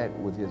he sat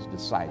with his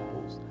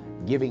disciples,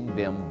 giving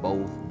them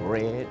both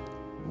bread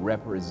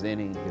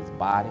representing his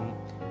body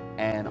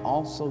and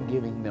also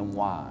giving them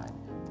wine,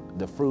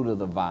 the fruit of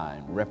the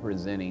vine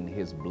representing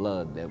his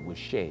blood that was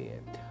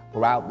shed.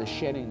 Without the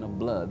shedding of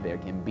blood, there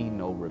can be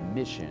no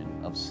remission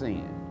of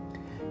sin.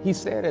 He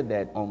said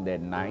that on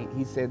that night,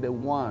 he said that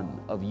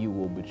one of you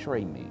will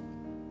betray me.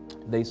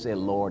 They said,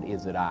 Lord,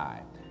 is it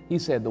I? He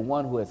said, the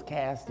one who has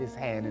cast his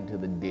hand into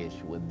the dish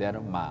with that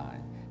of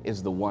mine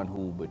is the one who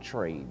will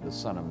betray the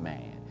Son of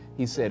Man.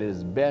 He said, it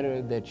is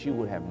better that you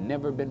would have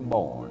never been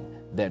born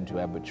than to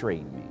have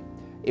betrayed me.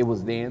 It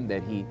was then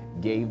that he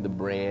gave the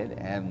bread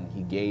and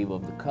he gave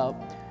of the cup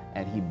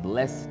and he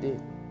blessed it.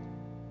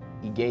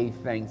 He gave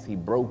thanks, he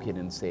broke it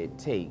and said,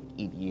 take,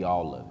 eat ye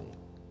all of it.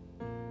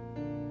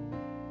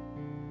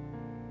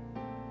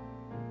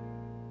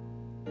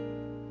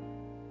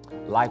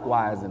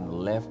 Likewise, in the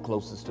left,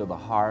 closest to the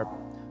heart,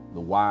 the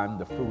wine,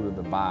 the fruit of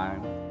the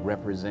vine,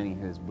 representing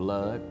his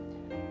blood.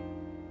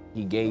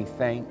 He gave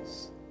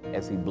thanks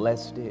as he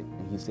blessed it,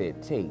 and he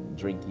said, "Take,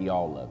 drink ye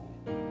all of it."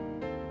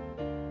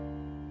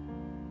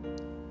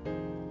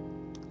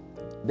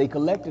 They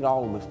collected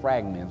all of the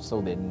fragments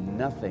so that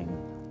nothing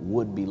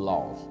would be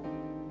lost.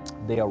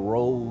 They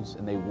arose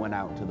and they went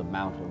out to the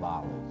Mount of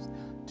Olives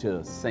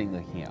to sing a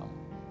hymn.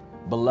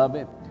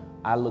 Beloved,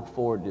 I look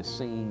forward to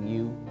seeing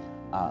you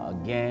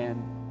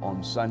again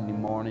on Sunday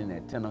morning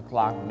at 10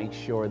 o'clock. Make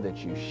sure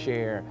that you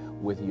share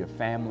with your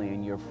family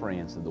and your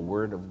friends that the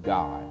Word of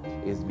God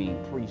is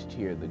being preached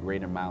here at the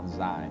Greater Mount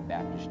Zion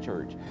Baptist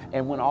Church.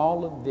 And when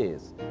all of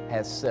this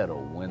has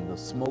settled, when the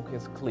smoke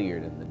has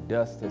cleared and the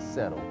dust has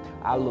settled,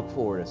 I look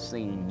forward to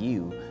seeing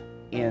you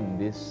in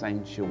this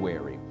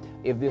sanctuary.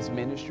 If this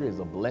ministry is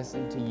a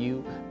blessing to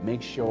you,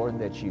 make sure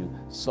that you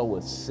sow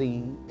a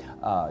seed.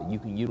 You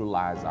can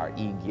utilize our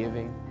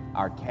e-giving,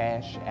 our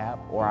Cash App,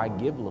 or our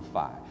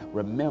Givelify.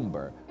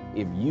 Remember,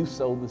 if you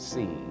sow the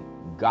seed,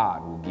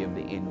 God will give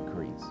the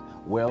increase.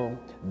 Well,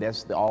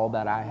 that's all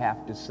that I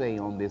have to say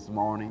on this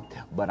morning,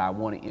 but I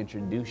want to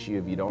introduce you,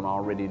 if you don't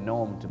already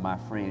know him, to my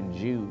friend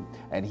Jude,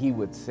 and he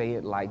would say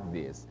it like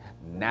this: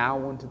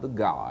 "Now unto the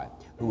God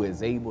who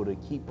is able to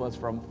keep us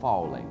from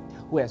falling,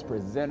 who has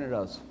presented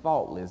us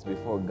faultless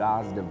before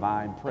God's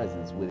divine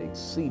presence with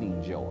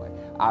exceeding joy."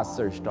 I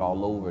searched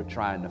all over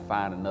trying to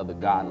find another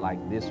God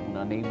like this one,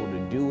 unable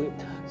to do it.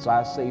 So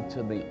I say,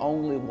 to the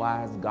only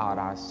wise God,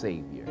 our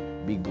Savior,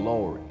 be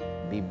glory,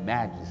 be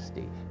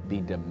majesty, be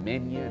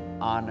dominion,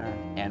 honor,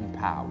 and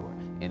power.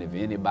 And if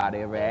anybody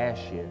ever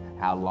asks you,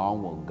 how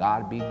long will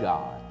God be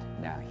God?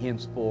 Now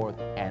henceforth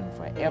and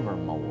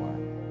forevermore,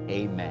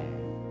 amen.